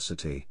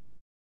University.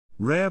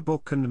 Rare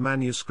Book and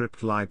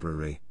Manuscript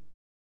Library.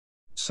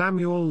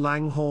 Samuel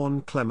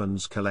Langhorne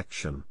Clemens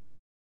Collection.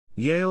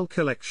 Yale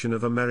Collection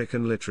of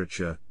American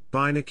Literature,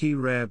 Beinecke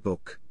Rare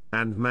Book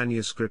and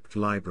Manuscript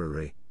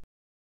Library.